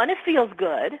 One, it feels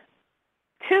good.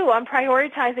 Two, I'm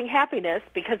prioritizing happiness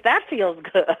because that feels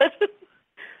good.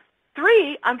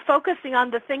 Three, I'm focusing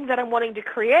on the thing that I'm wanting to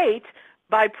create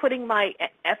by putting my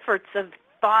efforts of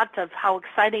thought of how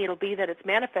exciting it'll be that it's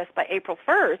manifest by April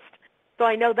 1st. So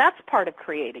I know that's part of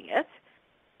creating it.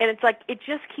 And it's it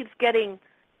just keeps getting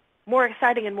more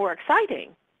exciting and more exciting.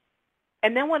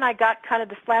 And then when I got kind of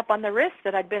the slap on the wrist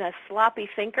that I'd been a sloppy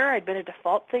thinker, I'd been a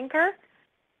default thinker,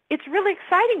 it's really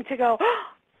exciting to go,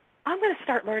 I'm going to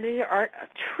start learning the art of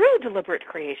true deliberate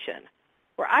creation,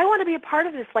 where I want to be a part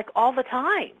of this all the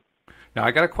time. Now,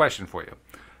 I got a question for you.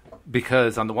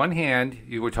 Because on the one hand,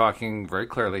 you were talking very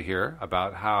clearly here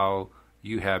about how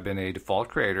you have been a default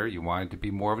creator. You wanted to be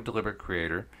more of a deliberate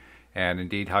creator. And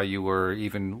indeed, how you were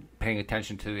even paying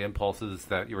attention to the impulses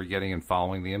that you were getting and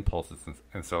following the impulses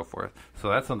and so forth. So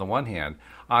that's on the one hand.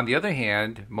 On the other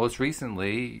hand, most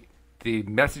recently, the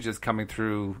messages coming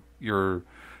through your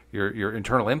your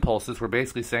internal impulses were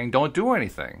basically saying, don't do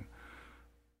anything.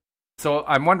 So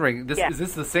I'm wondering, is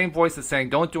this the same voice that's saying,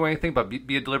 don't do anything, but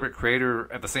be a deliberate creator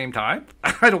at the same time?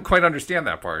 I don't quite understand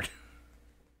that part.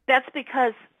 That's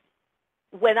because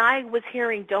when I was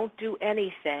hearing don't do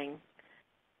anything,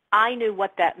 I knew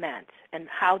what that meant. And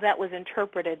how that was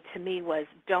interpreted to me was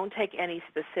don't take any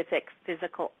specific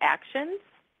physical actions.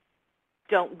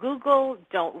 Don't Google,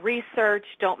 don't research,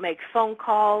 don't make phone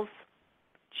calls.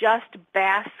 Just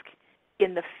bask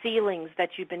in the feelings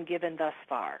that you've been given thus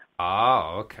far.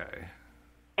 Oh, okay.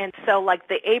 And so like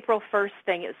the April 1st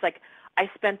thing, it's like I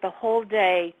spent the whole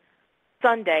day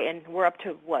Sunday, and we're up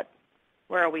to what?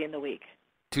 Where are we in the week?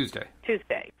 Tuesday.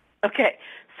 Okay.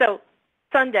 So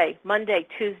Sunday, Monday,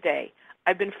 Tuesday,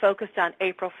 I've been focused on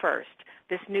April 1st.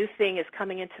 This new thing is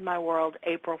coming into my world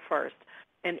April 1st.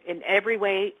 And in every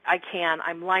way I can,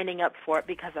 I'm lining up for it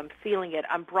because I'm feeling it.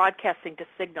 I'm broadcasting the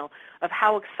signal of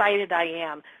how excited I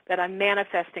am that I'm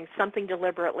manifesting something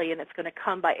deliberately, and it's going to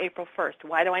come by April 1st.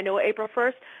 Why do I know April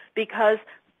 1st? Because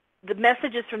the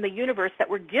messages from the universe that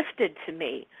were gifted to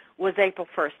me was April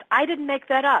 1st. I didn't make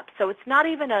that up. So it's not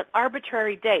even an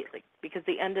arbitrary date, because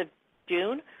the end of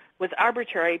June was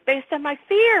arbitrary based on my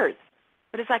fears.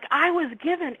 But it's like I was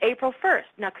given April 1st.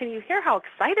 Now, can you hear how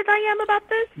excited I am about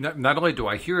this? Not only do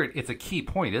I hear it, it's a key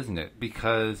point, isn't it?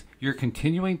 Because you're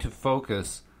continuing to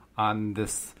focus on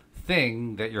this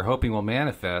thing that you're hoping will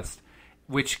manifest,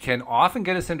 which can often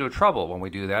get us into trouble when we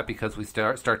do that because we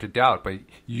start to doubt. But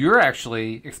you're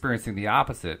actually experiencing the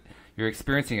opposite. You're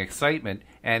experiencing excitement,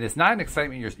 and it's not an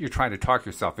excitement you're trying to talk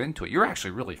yourself into it. You're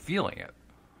actually really feeling it.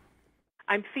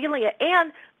 I'm feeling it.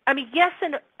 And I mean, yes,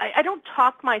 and I don't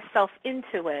talk myself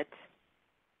into it,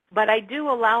 but I do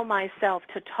allow myself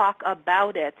to talk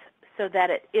about it so that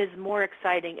it is more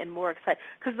exciting and more exciting.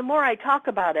 Because the more I talk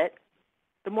about it,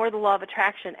 the more the law of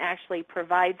attraction actually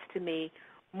provides to me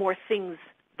more things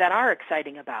that are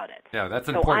exciting about it. Yeah, that's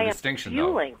an important distinction,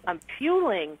 though. I'm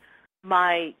fueling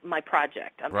my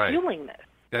project. I'm fueling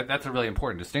this. That's a really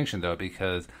important distinction, though,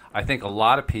 because I think a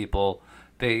lot of people...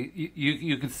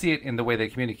 You can see it in the way they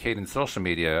communicate in social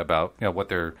media about what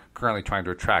they're currently trying to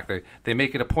attract. They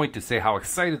make it a point to say how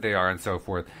excited they are and so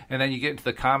forth, and then you get into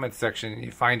the comments section and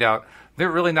you find out they're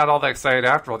really not all that excited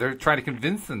after all. They're trying to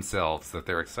convince themselves that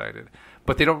they're excited,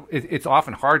 but they don't. It's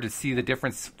often hard to see the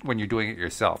difference when you're doing it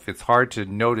yourself. It's hard to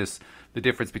notice the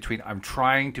difference between I'm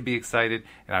trying to be excited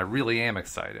and I really am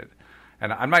excited.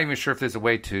 And I'm not even sure if there's a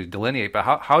way to delineate, but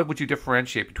how would you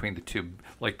differentiate between the two?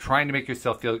 Like trying to make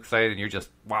yourself feel excited and you're just,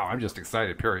 wow, I'm just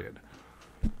excited, period.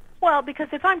 Well, because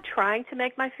if I'm trying to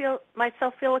make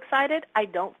myself feel excited, I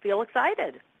don't feel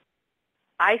excited.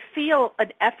 I feel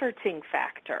an efforting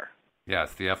factor.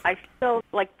 Yes, the effort. I feel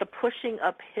like the pushing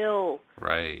uphill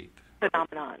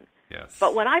phenomenon. Yes.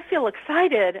 But when I feel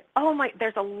excited,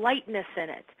 there's a lightness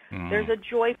in it. There's a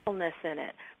joyfulness in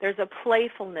it. There's a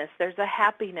playfulness. There's a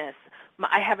happiness.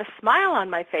 I have a smile on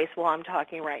my face while I'm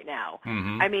talking right now.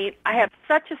 Mm-hmm. I mean, I have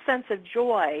such a sense of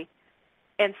joy.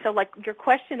 And so, like, your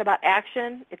question about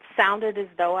action, it sounded as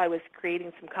though I was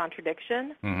creating some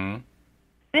contradiction. Mm-hmm.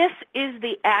 This is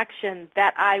the action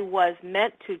that I was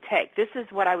meant to take. This is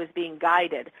what I was being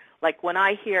guided. Like, when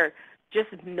I hear just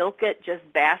milk it, just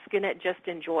bask in it, just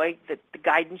enjoy the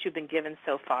guidance you've been given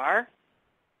so far,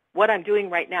 what I'm doing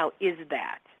right now is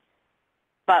that.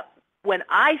 But when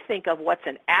I think of what's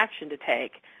an action to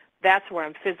take, that's where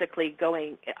I'm physically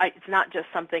going. It's not just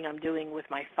something I'm doing with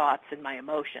my thoughts and my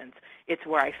emotions. It's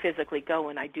where I physically go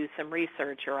and I do some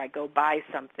research or I go buy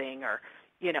something or,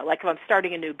 like if I'm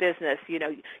starting a new business,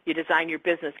 you design your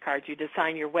business cards, you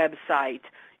design your website,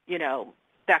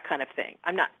 that kind of thing.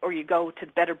 Or you go to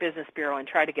the Better Business Bureau and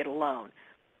try to get a loan.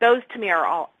 Those to me are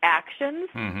all actions.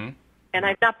 Mm-hmm. And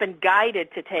I've not been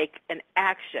guided to take an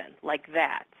action like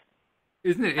that.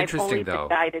 Isn't it interesting, I've only though?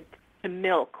 been guided to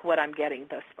milk what I'm getting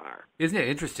thus far. Isn't it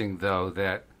interesting, though,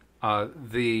 that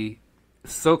the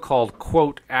so-called,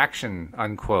 quote, action,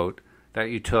 unquote, that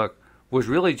you took was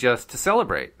really just to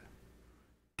celebrate,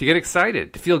 to get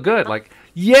excited, to feel good, like,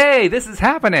 yay, this is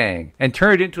happening, and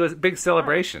turn it into a big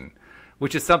celebration,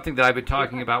 which is something that I've been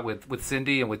talking about with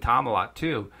Cindy and with Tom a lot,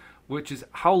 too, which is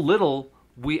how little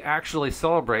we actually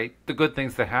celebrate the good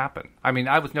things that happen. I mean,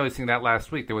 I was noticing that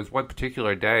last week. There was one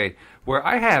particular day where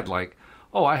I had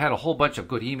I had a whole bunch of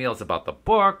good emails about the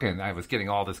book, and I was getting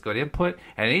all this good input.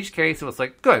 And in each case, it was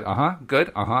like, good,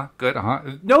 good, good,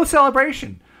 no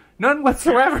celebration. None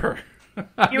whatsoever.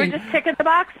 You were just ticking the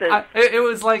boxes. It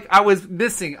was like I was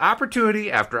missing opportunity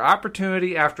after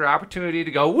opportunity after opportunity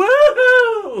to go,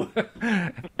 woohoo!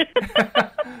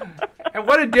 And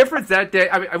what a difference that day.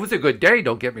 I mean, it was a good day,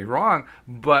 don't get me wrong,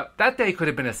 but that day could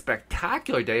have been a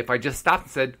spectacular day if I just stopped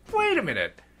and said, wait a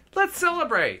minute, let's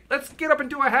celebrate. Let's get up and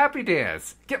do a happy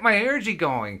dance. Get my energy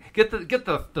going. Get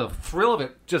the thrill of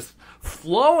it just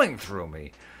flowing through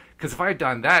me. Because if I had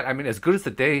done that, I mean, as good as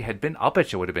the day had been, I'll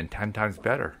bet you it would have been 10 times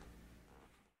better.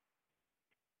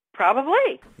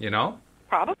 Probably. You know?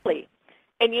 Probably.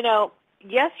 And,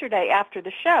 yesterday after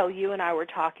the show, you and I were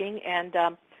talking, and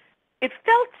it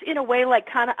felt in a way like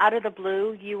kind of out of the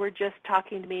blue. You were just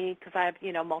talking to me because I have,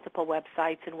 multiple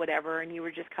websites and whatever, and you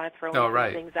were just kind of throwing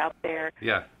some things out there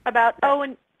about,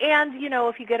 and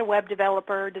if you get a web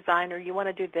developer or designer, you want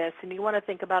to do this and you want to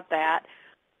think about that.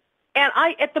 And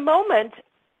at the moment,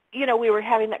 we were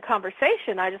having that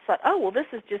conversation, I just thought, oh, well, this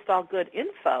is just all good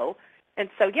info. And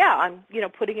so, yeah, I'm,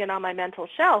 putting it on my mental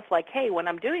shelf like, hey, when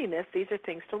I'm doing this, these are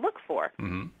things to look for.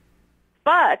 Mm-hmm.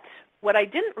 But what I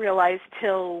didn't realize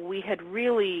till we had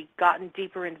really gotten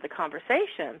deeper into the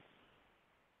conversation,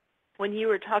 when you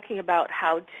were talking about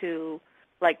how to,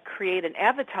 create an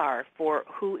avatar for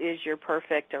who is your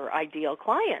perfect or ideal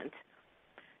client,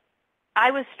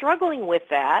 I was struggling with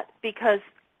that because,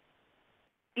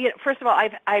 first of all,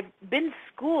 I've been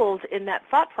schooled in that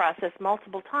thought process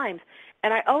multiple times,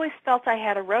 and I always felt I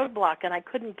had a roadblock and I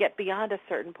couldn't get beyond a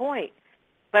certain point.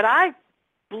 But I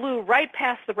blew right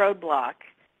past the roadblock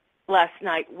last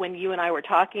night when you and I were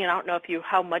talking, and I don't know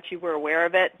how much you were aware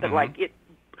of it, but mm-hmm. it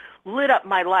lit up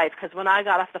my life because when I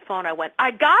got off the phone, I went,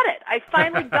 I got it. I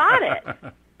finally got it.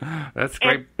 That's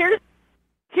great. And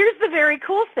here's the very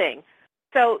cool thing.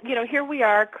 So, here we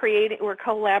are we're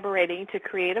collaborating to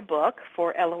create a book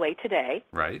for LOA Today.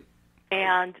 Right.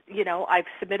 And, I've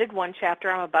submitted one chapter.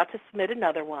 I'm about to submit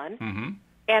another one. Mm-hmm.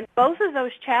 And both of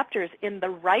those chapters, in the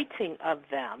writing of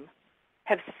them,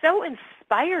 have so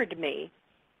inspired me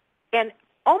and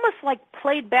almost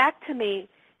played back to me,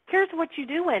 here's what you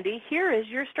do, Wendy. Here is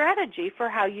your strategy for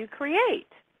how you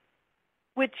create,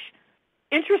 which,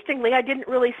 interestingly, I didn't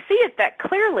really see it that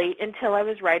clearly until I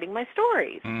was writing my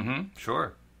stories. Mm-hmm.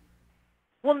 Sure.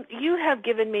 Well, you have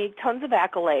given me tons of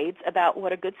accolades about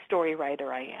what a good story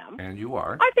writer I am. And you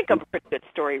are. I think I'm a pretty good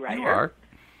story writer. You are.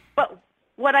 But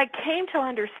what I came to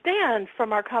understand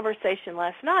from our conversation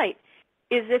last night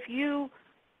is if you,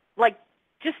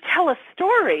 just tell a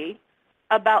story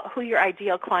about who your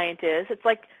ideal client is, it's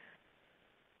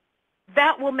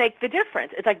that will make the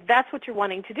difference. It's that's what you're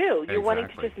wanting to do. You're Exactly. wanting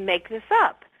to just make this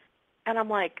up. And I'm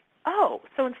like, oh,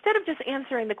 so instead of just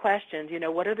answering the questions,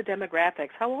 what are the demographics?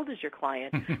 How old is your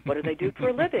client? What do they do for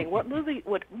a living? What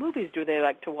movies do they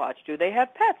like to watch? Do they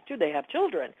have pets? Do they have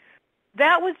children?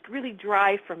 That was really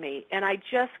dry for me, and I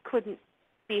just couldn't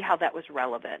see how that was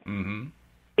relevant. Mm-hmm.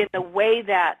 In the way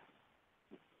that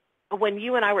when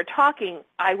you and I were talking,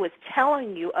 I was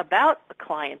telling you about a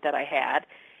client that I had,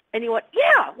 and you went,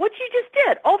 yeah, what you just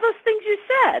did, all those things you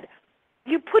said.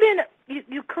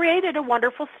 You created a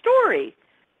wonderful story.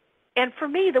 And for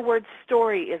me, the word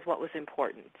story is what was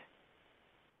important.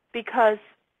 Because,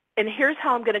 and here's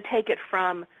how I'm going to take it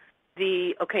from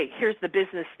here's the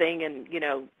business thing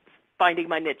and, finding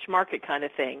my niche market kind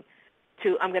of thing,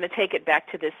 to I'm going to take it back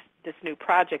to this new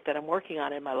project that I'm working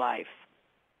on in my life.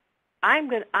 I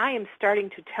am starting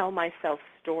to tell myself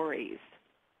stories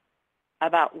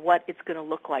about what it's going to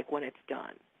look like when it's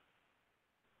done.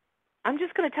 I'm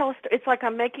just going to tell a story. It's like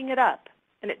I'm making it up,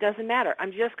 and it doesn't matter.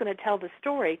 I'm just going to tell the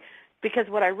story because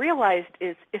what I realized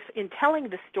is if in telling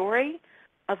the story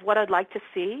of what I'd like to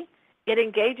see, it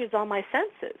engages all my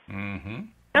senses. Mm-hmm.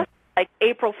 Just like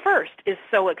April 1st is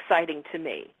so exciting to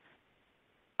me.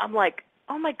 I'm like,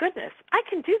 oh, my goodness, I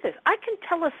can do this. I can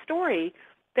tell a story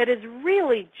that is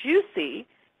really juicy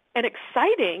and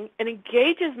exciting and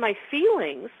engages my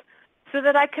feelings so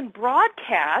that I can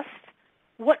broadcast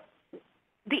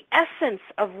the essence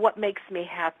of what makes me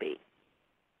happy.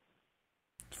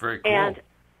 It's very cool. And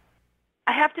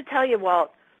I have to tell you,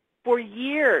 Walt, for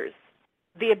years,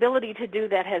 the ability to do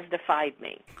that has defied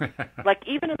me.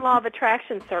 Even in law of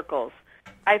attraction circles,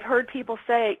 I've heard people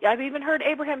say, I've even heard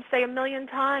Abraham say 1,000,000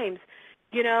 times,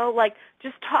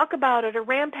 just talk about it or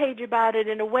rampage about it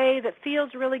in a way that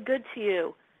feels really good to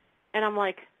you. And I'm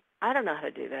like, I don't know how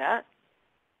to do that.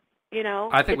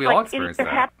 I think we all experience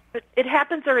that. It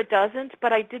happens or it doesn't,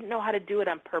 but I didn't know how to do it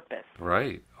on purpose.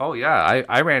 Right. Oh, yeah.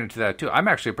 I ran into that, too. I'm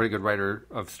actually a pretty good writer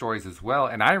of stories as well,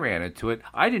 and I ran into it.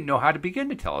 I didn't know how to begin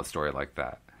to tell a story like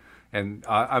that. And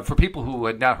for people who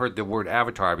had not heard the word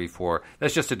avatar before,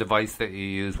 that's just a device that you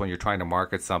use when you're trying to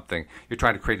market something. You're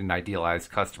trying to create an idealized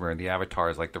customer, and the avatar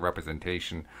is like the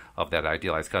representation of that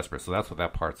idealized customer. So that's what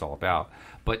that part's all about.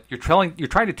 But you're trying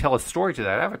to tell a story to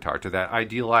that avatar, to that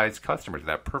idealized customer, to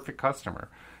that perfect customer.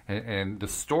 And the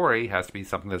story has to be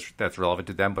something that's relevant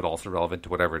to them, but also relevant to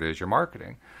whatever it is you're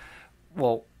marketing.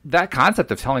 Well, that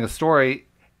concept of telling a story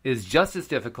is just as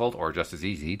difficult or just as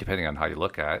easy, depending on how you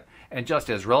look at it, and just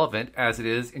as relevant as it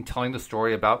is in telling the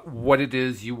story about what it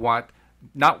is you want,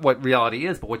 not what reality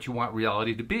is, but what you want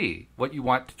reality to be, what you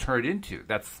want to turn it into.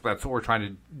 That's what we're trying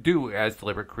to do as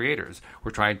deliberate creators.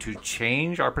 We're trying to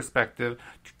change our perspective,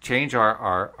 change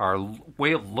our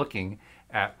way of looking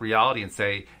at reality and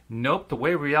say, nope, the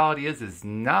way reality is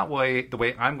not the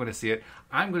way I'm going to see it.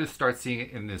 I'm going to start seeing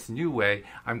it in this new way.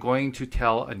 I'm going to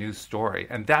tell a new story.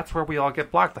 And that's where we all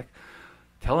get blocked. Like,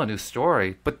 tell a new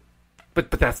story, but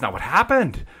that's not what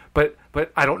happened. But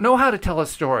I don't know how to tell a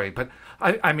story. But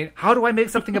I mean, how do I make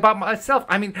something about myself?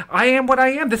 I mean, I am what I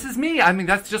am. This is me. I mean,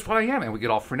 that's just what I am. And we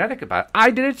get all frenetic about it.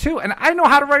 I did it too. And I know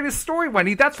how to write a story,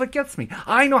 Wendy. That's what gets me.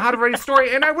 I know how to write a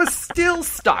story, and I was still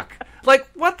stuck. Like,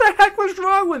 what the heck was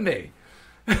wrong with me?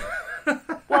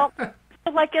 Well,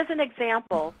 like as an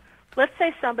example, let's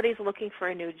say somebody's looking for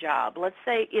a new job. Let's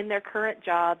say in their current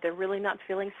job, they're really not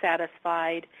feeling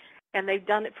satisfied, and they've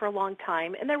done it for a long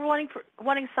time, and they're wanting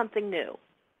something new.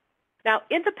 Now,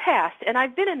 in the past, and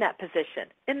I've been in that position,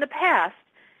 in the past,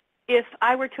 if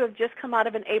I were to have just come out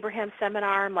of an Abraham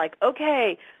seminar, I'm like,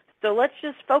 okay, so let's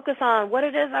just focus on what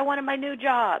it is I want in my new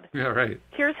job. Yeah, right.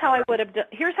 Here's how I would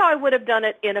have done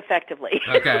it ineffectively.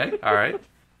 Okay, all right.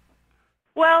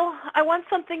 Well, I want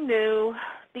something new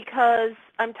because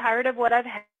I'm tired of what I've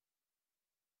had.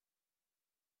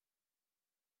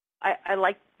 I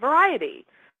like variety.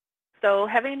 So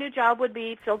having a new job would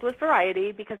be filled with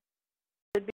variety because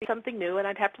it would be something new and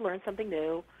I'd have to learn something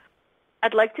new.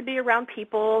 I'd like to be around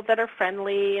people that are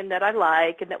friendly and that I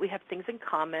like and that we have things in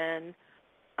common.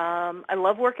 I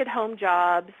love work-at-home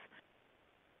jobs.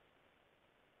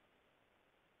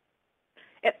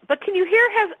 But can you hear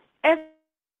as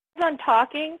I'm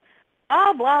talking,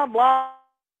 blah, blah, blah,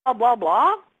 blah,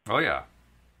 blah? Oh, yeah.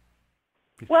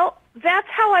 Well, that's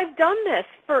how I've done this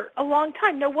for a long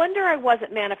time. No wonder I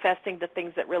wasn't manifesting the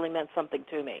things that really meant something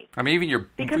to me. I mean, even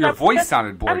your voice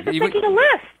sounded bored. I was just making a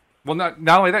list. Well, not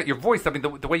only that, your voice, I mean,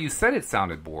 the way you said it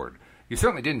sounded bored. You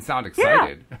certainly didn't sound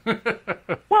excited. Yeah.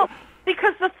 Well,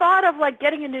 because the thought of, like,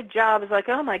 getting a new job is like,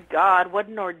 oh, my God, what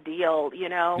an ordeal, you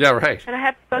know? Yeah, right. And I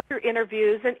have to go through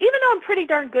interviews. And even though I'm pretty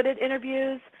darn good at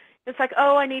interviews, it's like,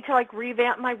 oh, I need to, like,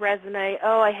 revamp my resume.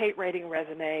 Oh, I hate writing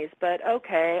resumes, but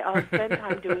okay, I'll spend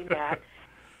time doing that.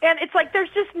 And it's like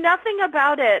there's just nothing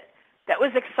about it that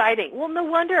was exciting. Well, no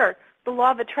wonder the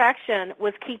law of attraction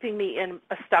was keeping me in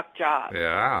a stuck job.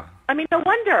 Yeah. I mean, no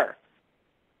wonder.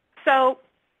 So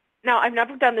now I've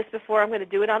never done this before. I'm going to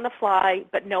do it on the fly,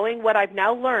 but knowing what I've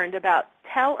now learned about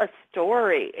tell a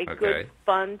story, a good,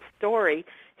 fun story,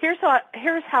 here's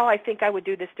how I think I would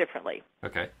do this differently.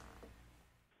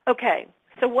 Okay,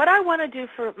 so what I want to do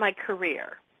for my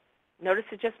career, notice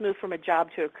it just moved from a job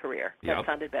to a career. That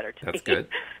sounded better to me. That's good.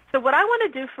 So what I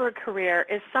want to do for a career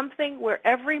is something where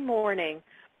every morning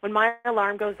when my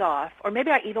alarm goes off, or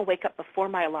maybe I even wake up before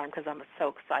my alarm because I'm so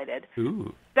excited,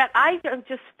 that I am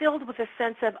just filled with a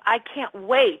sense of I can't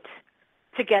wait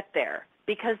to get there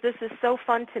because this is so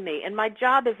fun to me. And my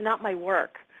job is not my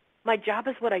work. My job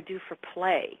is what I do for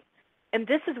play. And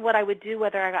this is what I would do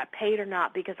whether I got paid or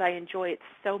not because I enjoy it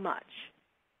so much.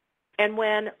 And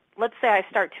when, let's say I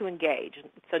start to engage,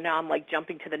 so now I'm like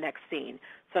jumping to the next scene.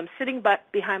 So I'm sitting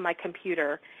behind my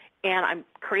computer and I'm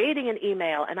creating an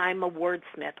email and I'm a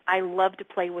wordsmith. I love to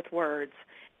play with words.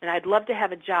 And I'd love to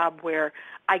have a job where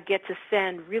I get to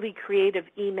send really creative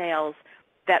emails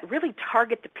that really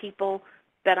target the people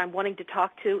that I'm wanting to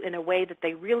talk to in a way that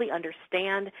they really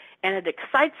understand, and it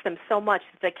excites them so much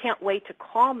that they can't wait to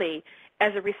call me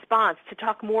as a response to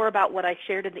talk more about what I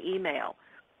shared in the email.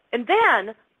 And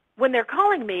then when they're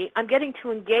calling me, I'm getting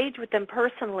to engage with them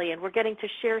personally, and we're getting to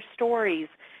share stories.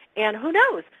 And who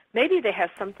knows, maybe they have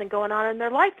something going on in their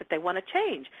life that they want to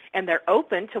change, and they're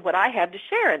open to what I have to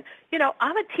share. And, you know,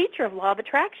 I'm a teacher of law of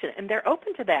attraction, and they're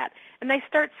open to that. And they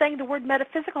start saying the word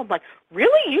metaphysical. I'm like,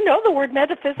 really? You know the word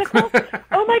metaphysical?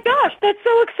 Oh, my gosh, that's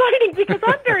so exciting because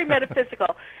I'm very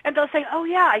metaphysical. And they'll say, oh,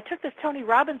 yeah, I took this Tony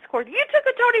Robbins course. You took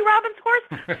a Tony Robbins course?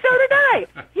 So did I.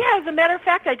 Yeah, as a matter of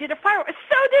fact, I did a fire.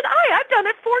 So did I. I've done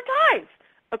it 4 times.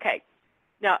 Okay.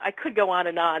 Now, I could go on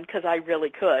and on because I really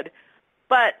could.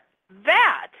 But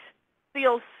that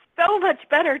feels so much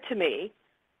better to me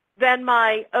than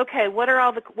my, okay,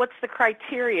 what's the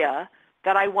criteria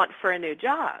that I want for a new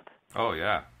job? Oh,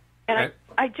 yeah. And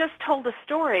I just told a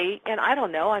story, and I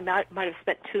don't know, I might have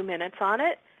spent 2 minutes on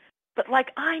it, but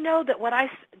like I know that what I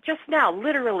just now,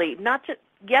 literally, not just,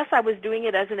 yes, I was doing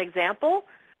it as an example,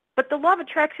 but the law of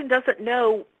attraction doesn't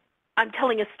know I'm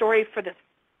telling a story for the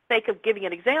sake of giving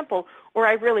an example, or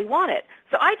I really want it.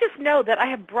 So I just know that I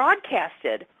have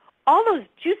broadcasted all those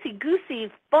juicy, goosey,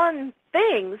 fun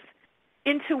things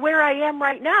into where I am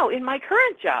right now in my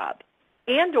current job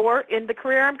and or in the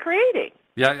career I'm creating.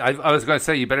 Yeah, I was going to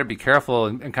say you better be careful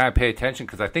and kind of pay attention,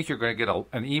 because I think you're going to get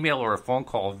an email or a phone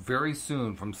call very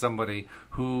soon from somebody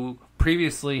who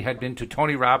previously had been to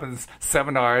Tony Robbins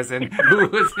seminars and who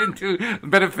was into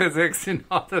metaphysics and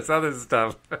all this other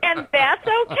stuff. And that's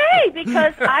okay,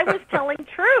 because I was telling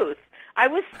truth. I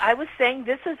was saying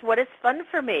this is what is fun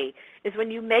for me, is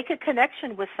when you make a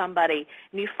connection with somebody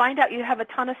and you find out you have a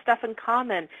ton of stuff in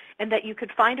common and that you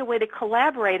could find a way to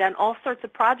collaborate on all sorts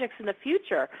of projects in the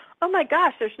future. Oh, my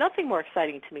gosh, there's nothing more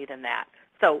exciting to me than that.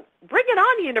 So bring it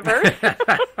on,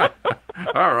 universe.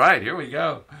 All right, here we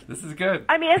go. This is good.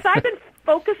 I mean, as I've been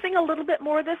focusing a little bit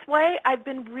more this way, I've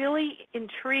been really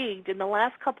intrigued. In the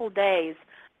last couple of days,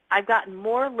 I've gotten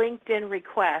more LinkedIn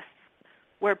requests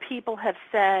where people have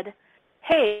said,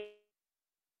 hey,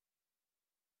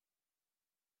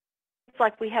 it's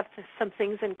like we have some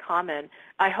things in common.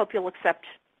 I hope you'll accept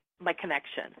my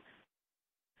connection.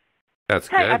 That's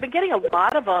good. I've been getting a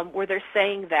lot of them where they're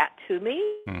saying that to me.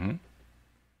 Mm-hmm.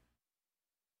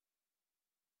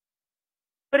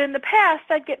 But in the past,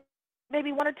 I'd get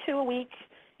maybe 1 or 2 a week,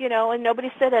 and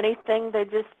nobody said anything. They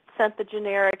just sent the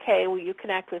generic, hey, will you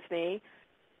connect with me?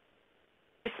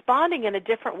 Responding in a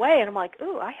different way, and I'm like,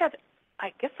 ooh, I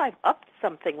guess I've upped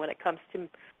something when it comes to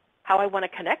how I want to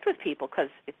connect with people, because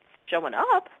it's showing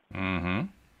up. Mm-hmm.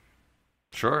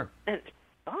 Sure. And it's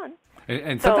fun.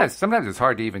 And sometimes it's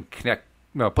hard to even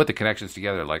put the connections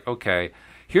together. Like, okay,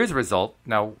 here's a result.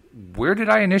 Now, where did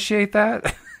I initiate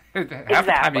that? Half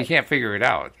the time you can't figure it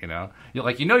out, You're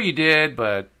like, you did,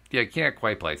 but you can't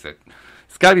quite place it.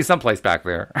 It's got to be someplace back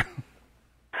there.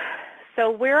 So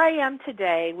where I am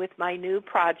today with my new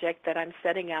project that I'm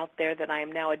setting out there, that I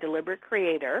am now a deliberate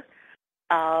creator,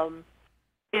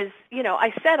 is,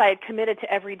 I said I had committed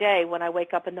to every day when I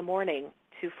wake up in the morning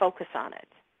to focus on it.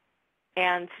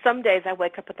 And some days I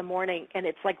wake up in the morning and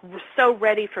it's like so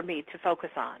ready for me to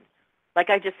focus on. Like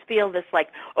I just feel this like,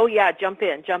 oh yeah, jump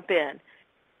in.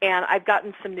 And I've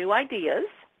gotten some new ideas,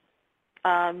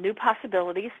 new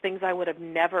possibilities, things I would have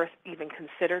never even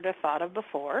considered or thought of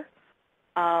before.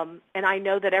 And I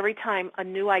know that every time a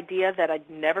new idea that I'd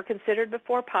never considered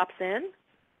before pops in,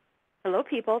 hello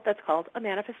people, that's called a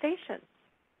manifestation.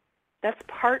 That's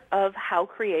part of how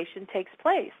creation takes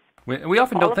place. We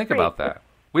often don't think about that.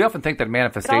 We often think that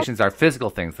manifestations are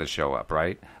physical things that show up,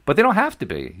 right? But they don't have to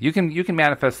be. You can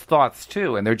manifest thoughts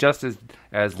too, and they're just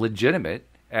as legitimate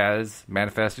as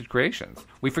manifested creations.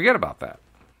 We forget about that.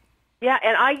 Yeah,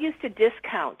 and I used to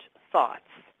discount thoughts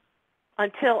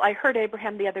until I heard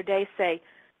Abraham the other day say,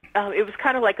 it was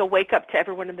kind of like a wake-up to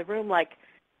everyone in the room, like,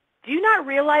 do you not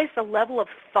realize the level of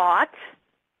thought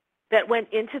that went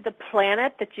into the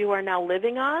planet that you are now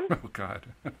living on? Oh, God.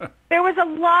 There was a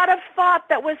lot of thought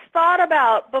that was thought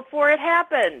about before it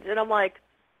happened. And I'm like,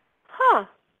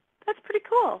 that's pretty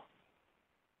cool.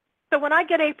 So when I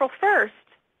get April 1st,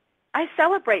 I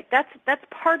celebrate. That's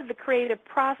part of the creative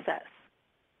process.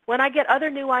 When I get other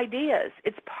new ideas,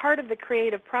 it's part of the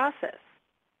creative process.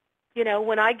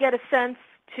 When I get a sense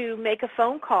to make a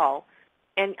phone call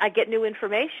and I get new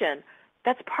information,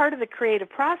 that's part of the creative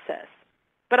process.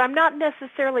 But I'm not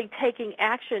necessarily taking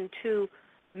action to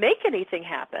make anything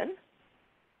happen.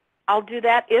 I'll do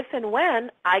that if and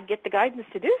when I get the guidance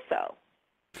to do so.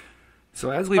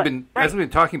 So as we've been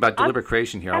talking about deliberate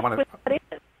creation here,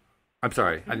 I'm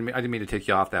sorry, I didn't mean to take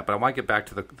you off that, but I want to get back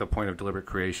to the point of deliberate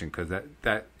creation, because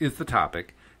that is the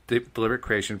topic, deliberate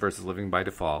creation versus living by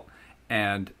default.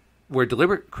 And where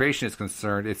deliberate creation is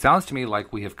concerned, it sounds to me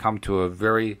like we have come to a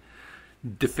very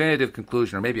definitive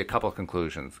conclusion, or maybe a couple of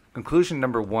conclusions. Conclusion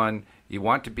number 1, you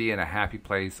want to be in a happy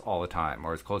place all the time,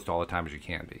 or as close to all the time as you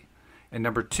can be. And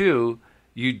number 2,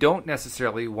 you don't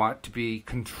necessarily want to be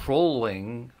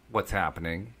controlling what's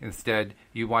happening. Instead,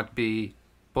 you want to be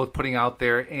both putting out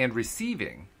there and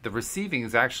receiving. The receiving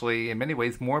is actually, in many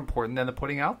ways, more important than the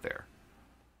putting out there.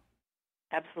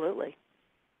 Absolutely.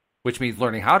 Which means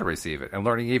learning how to receive it, and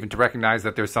learning even to recognize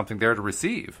that there's something there to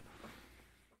receive.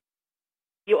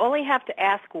 You only have to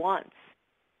ask once.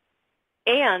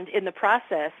 And in the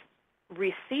process,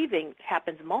 receiving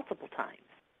happens multiple times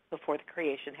before the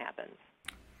creation happens.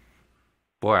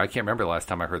 Boy, I can't remember the last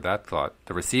time I heard that thought.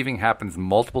 The receiving happens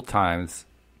multiple times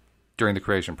during the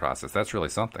creation process. That's really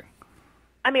something.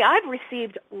 I mean, I've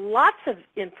received lots of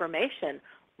information,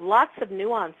 lots of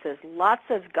nuances, lots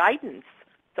of guidance.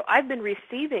 So I've been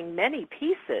receiving many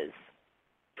pieces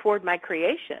toward my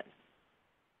creation.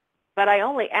 But I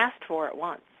only asked for it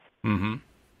once. Mm-hmm.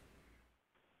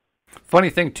 funny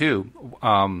thing, too,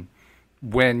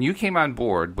 when you came on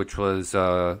board, which was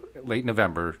late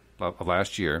November of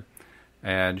last year,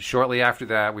 and shortly after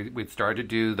that, we'd started to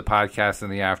do the podcast in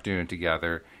the afternoon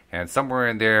together. And somewhere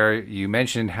in there, you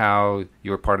mentioned how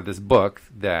you were part of this book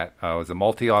that was a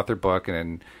multi-author book,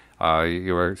 and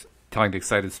you were telling the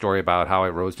excited story about how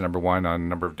it rose to #1 on a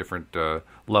number of different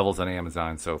levels on Amazon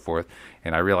and so forth.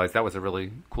 And I realized that was a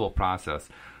really cool process.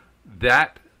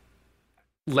 That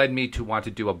led me to want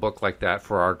to do a book like that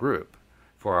for our group,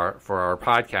 for our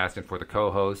podcast, and for the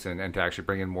co-hosts, and to actually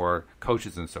bring in more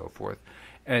coaches and so forth.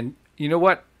 And you know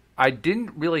what? I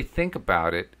didn't really think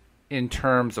about it in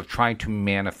terms of trying to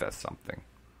manifest something.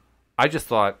 I just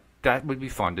thought that would be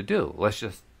fun to do. Let's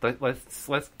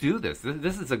do this.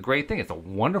 This is a great thing. It's a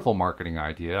wonderful marketing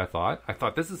idea. I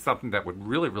thought this is something that would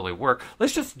really, really work.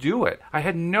 Let's just do it. I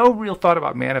had no real thought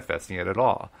about manifesting it at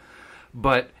all.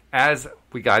 But as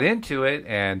we got into it,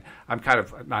 and I have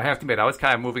to admit, I was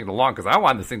kind of moving it along because I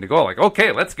wanted this thing to go like,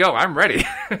 okay, let's go. I'm ready.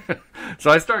 So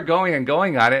I started going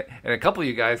on it, and a couple of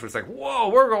you guys were like, whoa,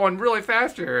 we're going really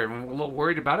fast here, and a little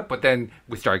worried about it. But then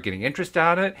we started getting interest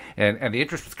out of it, and the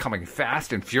interest was coming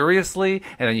fast and furiously.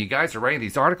 And then you guys are writing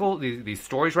these articles, these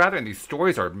stories rather, and these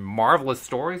stories are marvelous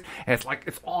stories. And it's like,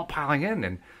 it's all piling in.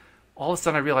 And all of a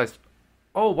sudden I realized,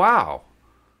 oh, wow,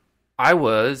 I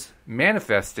was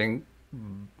manifesting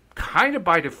kind of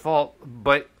by default,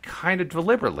 but kind of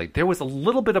deliberately. There was a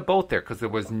little bit of both there because there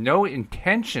was no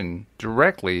intention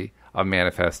directly of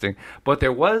manifesting, but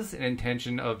there was an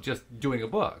intention of just doing a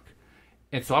book.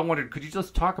 And so I wondered, could you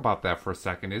just talk about that for a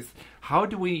second? How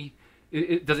do we,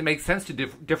 does it make sense to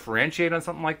differentiate on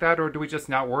something like that, or do we just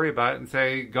not worry about it and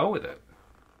say, go with it?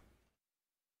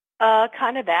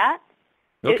 Kind of that.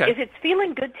 Okay. If it's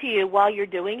feeling good to you while you're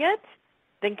doing it,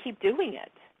 then keep doing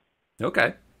it.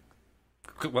 Okay.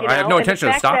 Well, I have no intention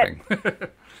of stopping.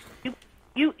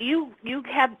 You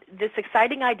have this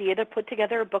exciting idea to put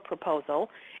together a book proposal,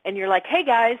 and you're like, hey,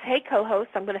 guys, hey,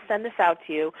 co-hosts, I'm going to send this out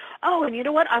to you. Oh, and you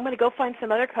know what? I'm going to go find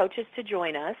some other coaches to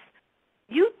join us.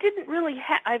 You didn't really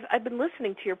I've been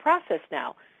listening to your process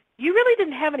now. You really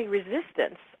didn't have any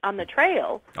resistance on the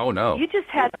trail. Oh, no. You just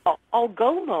had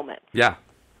all-go moments. Yeah.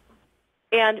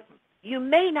 And you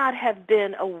may not have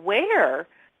been aware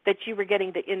that you were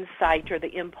getting the insight or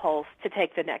the impulse to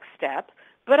take the next step,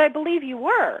 but I believe you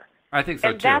were. I think so,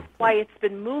 and too. That's why it's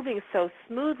been moving so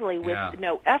smoothly with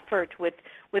no effort, with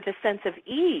a sense of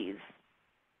ease.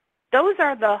 Those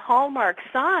are the hallmark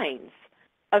signs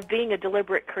of being a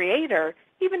deliberate creator,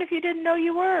 even if you didn't know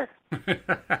you were.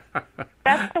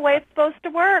 That's the way it's supposed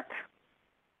to work.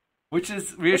 Which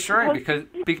is reassuring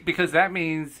because that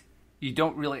means you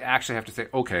don't really actually have to say,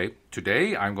 okay,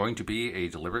 today I'm going to be a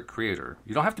deliberate creator.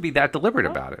 You don't have to be that deliberate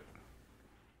about it.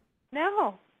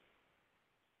 No.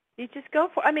 You just go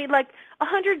for it. I mean, like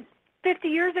 150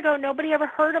 years ago, nobody ever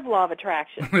heard of law of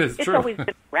attraction. It's always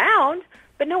been around,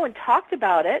 but no one talked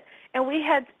about it. And we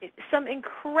had some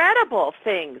incredible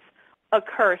things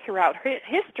occur throughout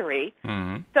history.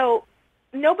 Mm-hmm. So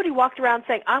nobody walked around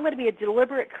saying, I'm going to be a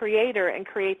deliberate creator and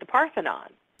create the Parthenon.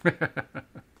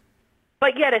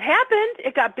 But yet it happened.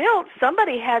 It got built.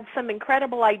 Somebody had some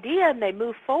incredible idea, and they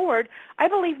moved forward. I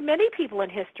believe many people in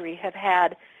history have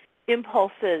had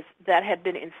impulses that have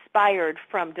been inspired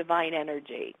from divine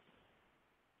energy.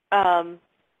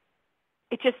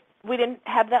 We didn't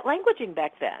have that languaging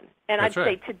back then. And I'd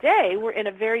say today we're in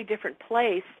a very different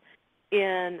place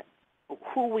in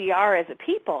who we are as a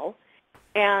people,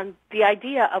 and the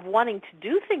idea of wanting to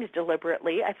do things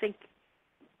deliberately, I think,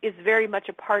 is very much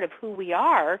a part of who we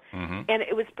are, and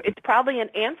it's probably an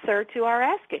answer to our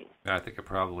asking. I think it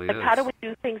probably is. How do we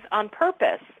do things on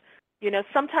purpose? You know,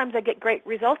 sometimes I get great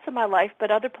results in my life,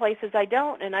 but other places I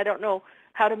don't, and I don't know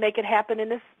how to make it happen in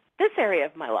this area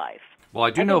of my life. Well,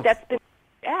 I think that's been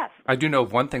asked. I do know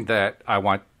one thing that I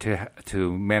want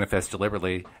to manifest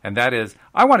deliberately, and that is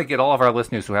I want to get all of our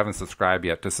listeners who haven't subscribed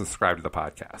yet to subscribe to the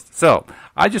podcast. So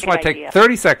I just want to take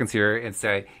 30 seconds here and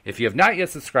say, if you have not yet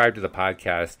subscribed to the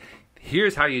podcast,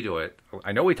 here's how you do it.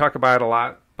 I know we talk about it a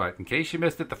lot, but in case you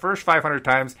missed it the first 500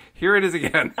 times, here it is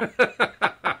again.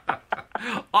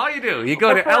 All you do, you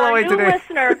go to LOA Today.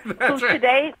 Listener who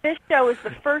today, this show is the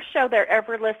first show they're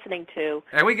ever listening to.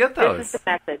 And we get those. This is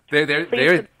the message.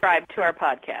 Please subscribe to our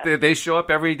podcast. They show up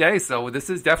every day, so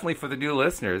this is definitely for the new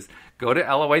listeners. Go to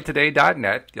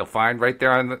loatoday.net. You'll find right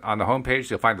there on the homepage,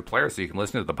 you'll find the player so you can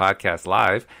listen to the podcast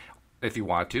live if you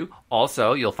want to.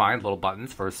 Also, you'll find little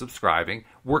buttons for subscribing.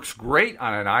 Works great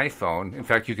on an iPhone. In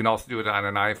fact, you can also do it on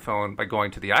an iPhone by going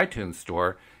to the iTunes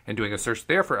store and doing a search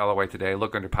there for LOA Today.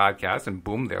 Look under podcast, and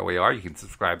boom, there we are. You can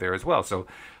subscribe there as well. So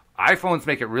iPhones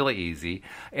make it really easy.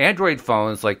 Android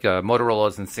phones like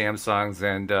Motorola's and Samsung's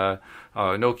and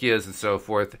Nokia's and so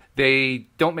forth, they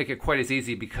don't make it quite as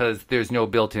easy because there's no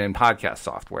built-in podcast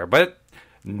software. But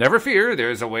never fear,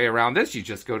 there's a way around this. You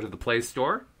just go to the Play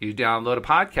Store, you download a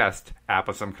podcast app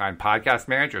of some kind. Podcast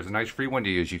Manager is a nice free one to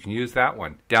use. You can use that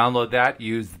one. Download that,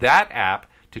 use that app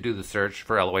to do the search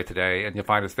for LOA Today, and you'll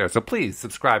find us there. So please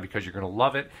subscribe because you're going to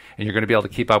love it, and you're going to be able to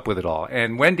keep up with it all.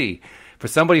 And Wendy, for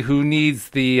somebody who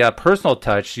needs the personal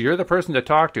touch, you're the person to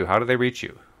talk to. How do they reach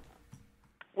you?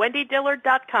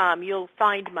 WendyDillard.com. You'll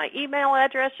find my email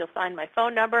address. You'll find my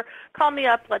phone number. Call me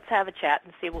up. Let's have a chat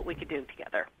and see what we can do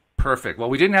together. Perfect. Well,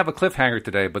 we didn't have a cliffhanger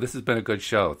today, but this has been a good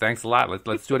show. Thanks a lot.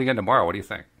 Let's do it again tomorrow. What do you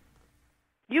think?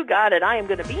 You got it. I am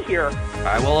going to be here.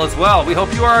 I will as well. We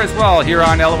hope you are as well here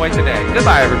on LOA Today.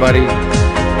 Goodbye, everybody.